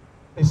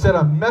 They said,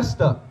 I messed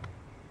up.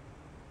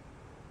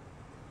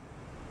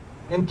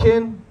 And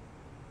Ken,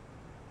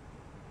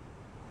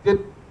 did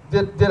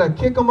I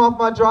kick them off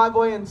my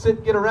driveway and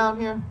get around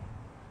here?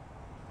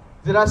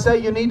 Did I say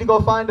you need to go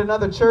find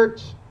another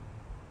church?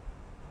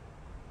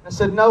 I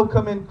said, no,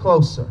 come in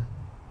closer.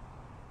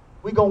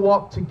 We're going to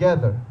walk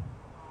together.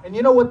 And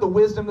you know what the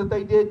wisdom that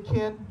they did,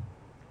 Ken?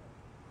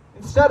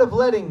 Instead of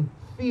letting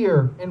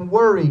fear and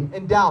worry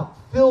and doubt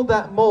fill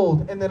that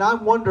mold, and then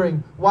I'm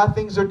wondering why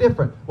things are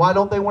different. Why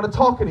don't they want to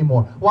talk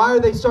anymore? Why are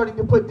they starting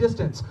to put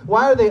distance?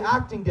 Why are they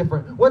acting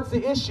different? What's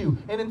the issue?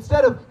 And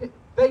instead of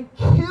They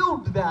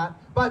killed that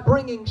by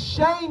bringing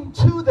shame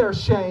to their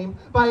shame,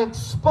 by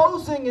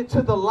exposing it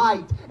to the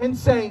light and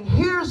saying,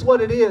 here's what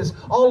it is.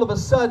 All of a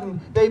sudden,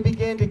 they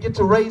began to get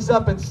to raise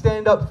up and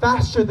stand up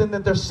faster than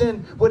that their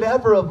sin would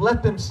ever have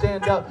let them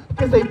stand up,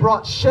 because they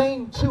brought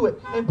shame to it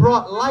and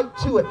brought light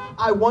to it.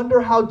 I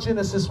wonder how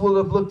Genesis would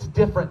have looked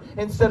different.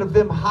 Instead of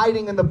them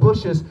hiding in the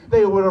bushes,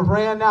 they would have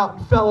ran out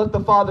and fell at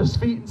the Father's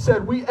feet and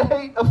said, we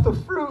ate of the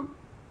fruit.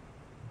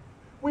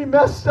 We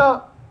messed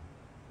up.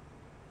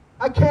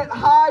 I can't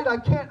hide, I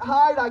can't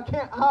hide, I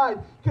can't hide.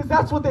 Because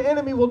that's what the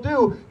enemy will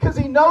do. Because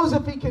he knows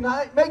if he can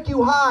make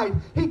you hide,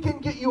 he can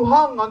get you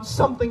hung on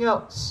something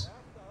else.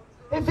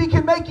 If he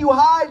can make you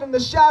hide in the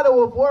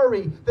shadow of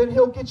worry, then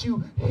he'll get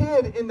you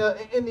hid in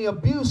the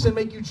abuse and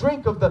make you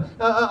drink of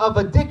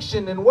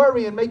addiction and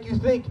worry and make you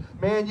think,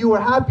 man, you were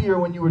happier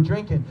when you were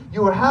drinking.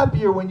 You were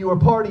happier when you were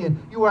partying.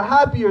 You were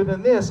happier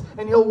than this.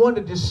 And he'll want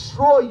to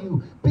destroy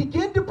you.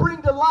 Begin to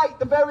bring to light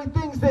the very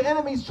things the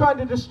enemy's trying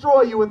to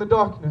destroy you in the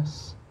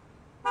darkness.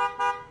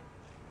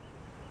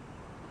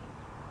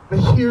 But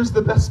here's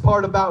the best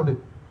part about it.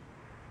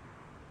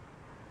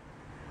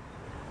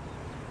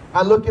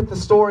 I look at the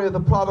story of the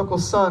prodigal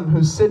son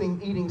who's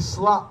sitting eating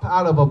slop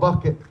out of a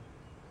bucket.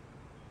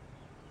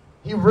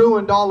 He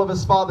ruined all of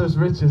his father's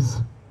riches.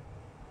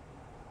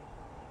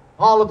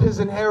 All of his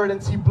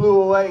inheritance he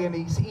blew away, and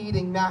he's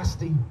eating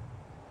nasty.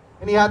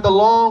 And he had the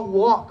long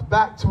walk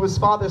back to his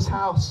father's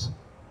house.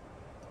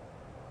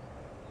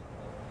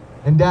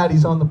 And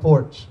Daddy's on the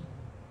porch.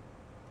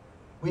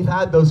 We've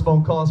had those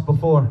phone calls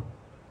before.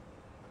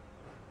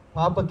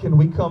 Papa, can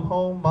we come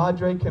home?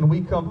 Madre, can we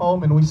come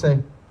home? And we say,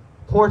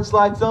 porch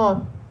lights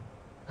on.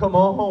 Come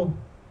on home.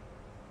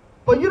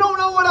 But you don't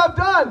know what I've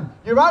done.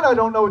 You're right, I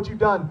don't know what you've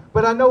done.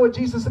 But I know what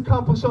Jesus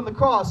accomplished on the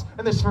cross.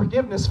 And there's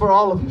forgiveness for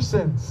all of your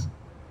sins.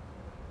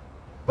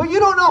 But you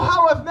don't know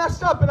how I've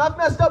messed up. And I've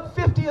messed up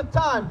 50th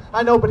time.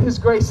 I know, but His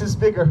grace is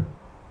bigger.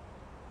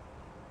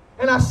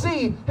 And I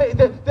see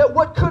that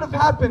what could have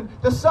happened,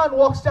 the son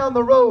walks down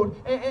the road,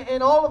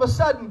 and all of a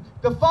sudden,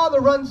 the father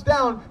runs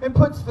down and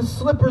puts the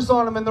slippers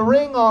on him, and the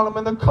ring on him,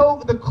 and the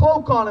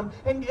cloak on him,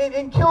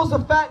 and kills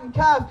a fattened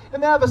calf,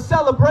 and they have a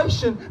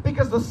celebration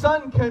because the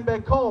son came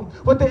back home.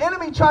 What the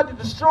enemy tried to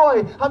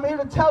destroy, I'm here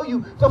to tell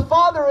you, the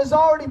Father has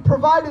already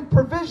provided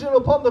provision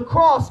upon the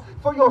cross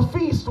for your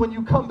feast when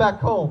you come back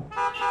home.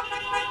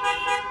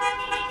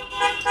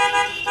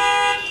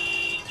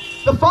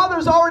 The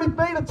Father's already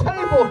made a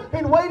table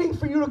and waiting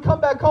for you to come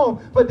back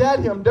home. But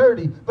Daddy, I'm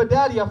dirty. But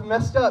Daddy, I've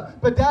messed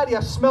up. But Daddy, I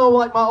smell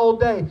like my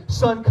old day.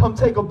 Son, come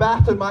take a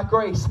bath in my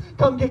grace.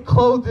 Come get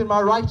clothed in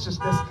my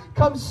righteousness.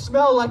 Come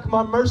smell like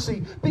my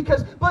mercy. But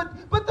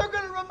they're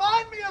going to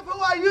remind me of who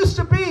I used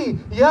to be.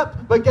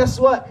 Yep, but guess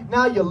what?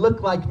 Now you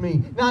look like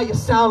me. Now you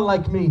sound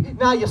like me.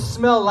 Now you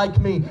smell like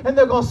me. And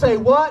they're going to say,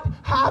 what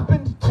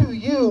happened to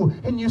you?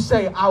 And you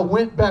say, I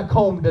went back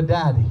home to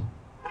Daddy.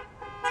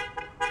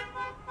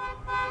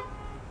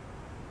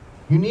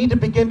 You need to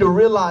begin to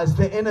realize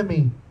the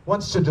enemy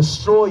wants to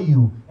destroy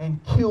you and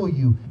kill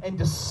you and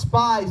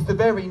despise the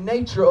very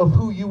nature of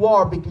who you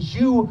are, because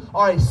you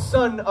are a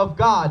son of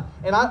God.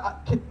 And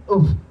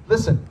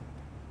listen,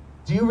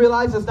 do you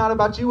realize it's not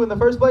about you in the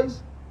first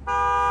place?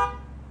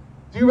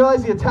 Do you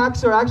realize the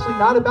attacks are actually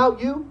not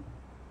about you?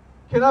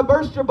 Can I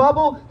burst your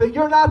bubble that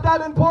you're not that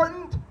important?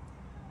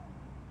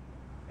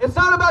 It's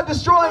not about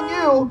destroying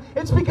you.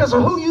 It's because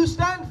of who you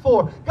stand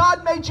for.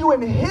 God made you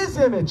in His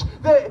image.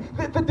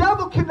 The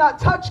devil cannot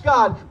touch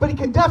God, but he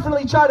can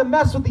definitely try to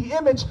mess with the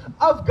image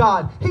of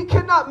God. He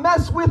cannot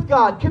mess with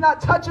God, cannot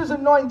touch His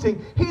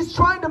anointing. He's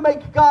trying to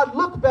make God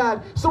look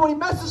bad. So when he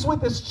messes with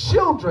His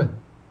children.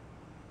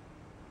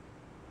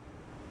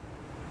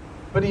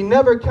 But he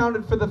never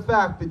accounted for the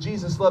fact that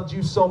Jesus loved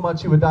you so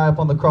much He would die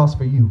upon the cross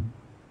for you.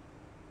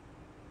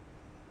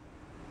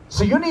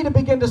 So you need to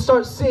begin to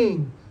start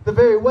seeing the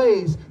very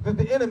ways that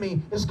the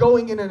enemy is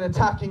going in and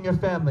attacking your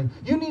family.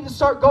 You need to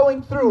start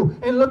going through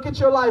and look at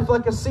your life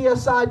like a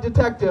CSI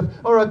detective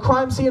or a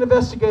crime scene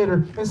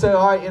investigator and say,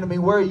 all right, enemy,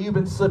 where have you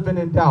been slipping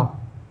in doubt?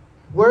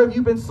 Where have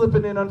you been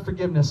slipping in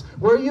unforgiveness?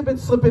 Where have you been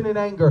slipping in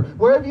anger?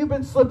 Where have you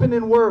been slipping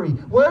in worry?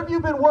 Where have you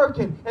been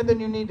working? And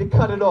then you need to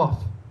cut it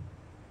off.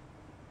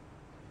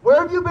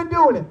 Where have you been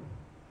doing it?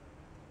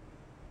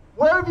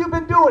 Where have you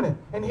been doing it?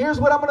 And here's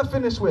what I'm going to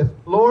finish with.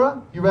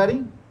 Laura, you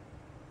ready?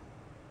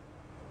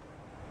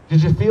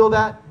 Did you feel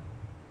that?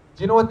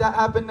 Do you know what that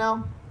happened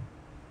now?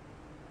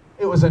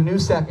 It was a new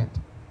second.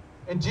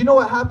 And do you know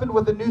what happened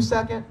with a new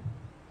second?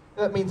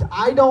 That means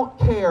I don't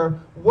care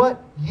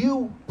what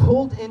you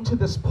pulled into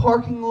this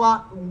parking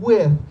lot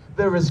with,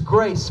 there is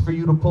grace for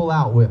you to pull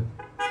out with.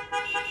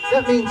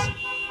 That means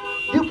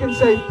you can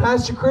say,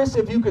 Pastor Chris,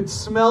 if you could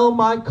smell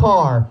my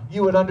car,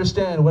 you would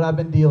understand what I've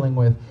been dealing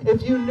with.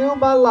 If you knew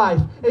my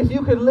life, if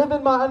you could live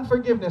in my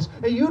unforgiveness,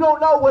 and you don't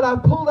know what I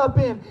pulled up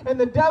in, and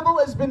the devil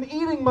has been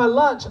eating my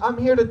lunch, I'm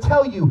here to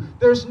tell you,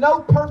 there's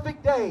no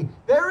perfect day.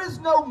 There is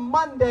no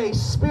Monday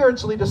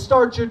spiritually to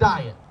start your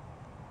diet.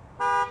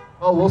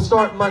 Oh, we'll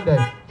start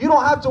Monday. You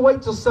don't have to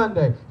wait till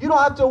Sunday. You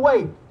don't have to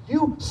wait.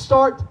 You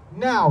start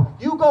now.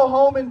 You go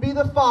home and be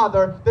the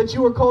father that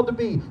you were called to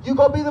be. You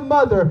go be the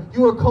mother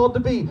you were called to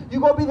be. You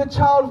go be the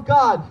child of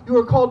God you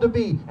were called to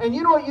be. And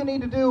you know what you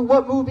need to do?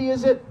 What movie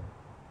is it?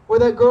 Where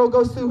that girl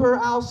goes through her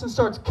house and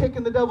starts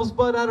kicking the devil's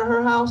butt out of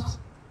her house?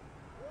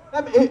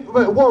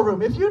 War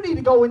Room. If you need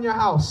to go in your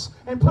house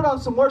and put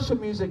on some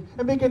worship music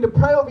and begin to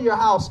pray over your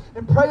house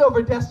and pray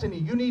over destiny,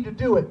 you need to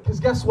do it. Because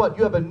guess what?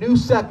 You have a new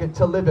second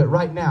to live it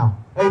right now.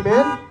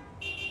 Amen?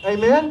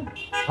 Amen?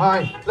 All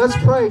right, let's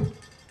pray.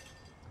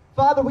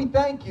 Father, we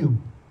thank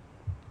you.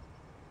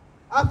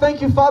 I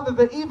thank you, Father,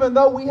 that even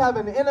though we have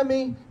an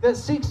enemy that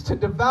seeks to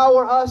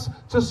devour us,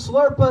 to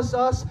slurp us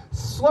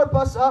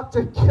up,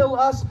 to kill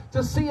us,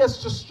 to see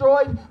us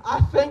destroyed,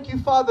 I thank you,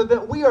 Father,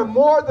 that we are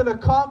more than a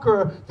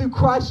conqueror through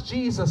Christ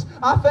Jesus.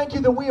 I thank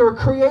you that we are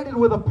created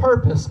with a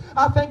purpose.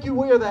 I thank you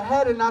we are the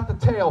head and not the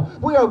tail.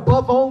 We are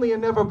above only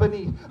and never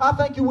beneath. I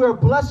thank you we are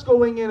blessed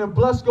going in and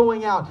blessed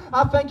going out.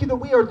 I thank you that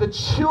we are the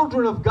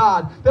children of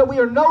God, that we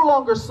are no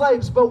longer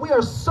slaves, but we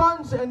are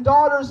sons and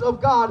daughters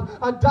of God,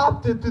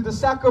 adopted through the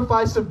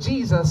sacrifice of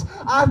Jesus.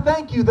 I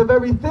thank you the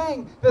very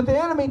thing that the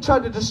enemy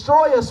tried to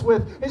destroy us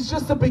with is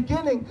just the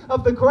beginning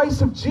of the grace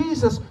of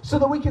Jesus, so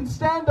that we can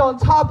stand on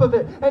top of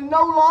it and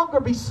no longer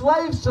be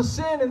slaves to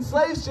sin and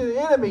slaves to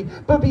the enemy,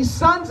 but be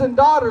sons and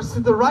daughters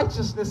through the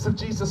righteousness of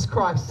Jesus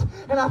Christ.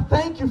 And I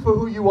thank you for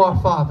who you are,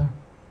 Father.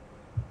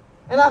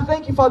 And I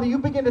thank you, Father, you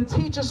begin to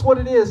teach us what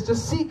it is to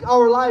seek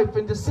our life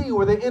and to see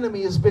where the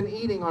enemy has been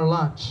eating our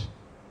lunch.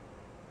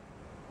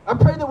 I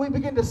pray that we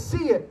begin to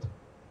see it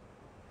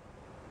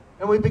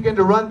and we begin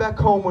to run back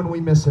home when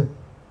we miss it.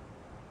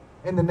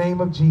 In the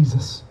name of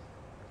Jesus.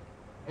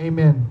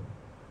 Amen.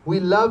 We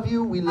love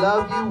you, we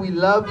love you, we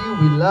love you,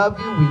 we love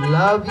you, we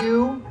love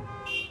you.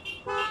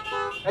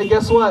 Hey,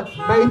 guess what?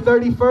 May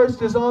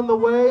 31st is on the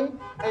way,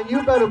 and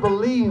you better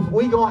believe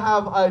we're going to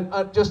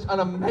have just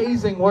an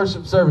amazing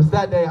worship service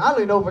that day. I don't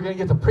even know if we're going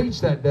to get to preach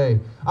that day.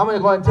 I'm going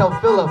to go ahead and tell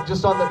Philip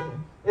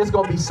it's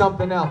going to be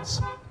something else.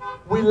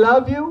 We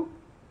love you.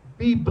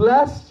 Be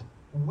blessed.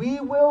 We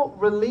will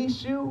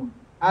release you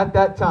at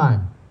that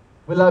time.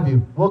 We love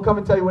you. We'll come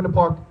and tell you when to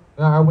park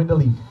or when to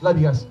leave. Love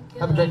you guys.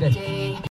 Have a great day.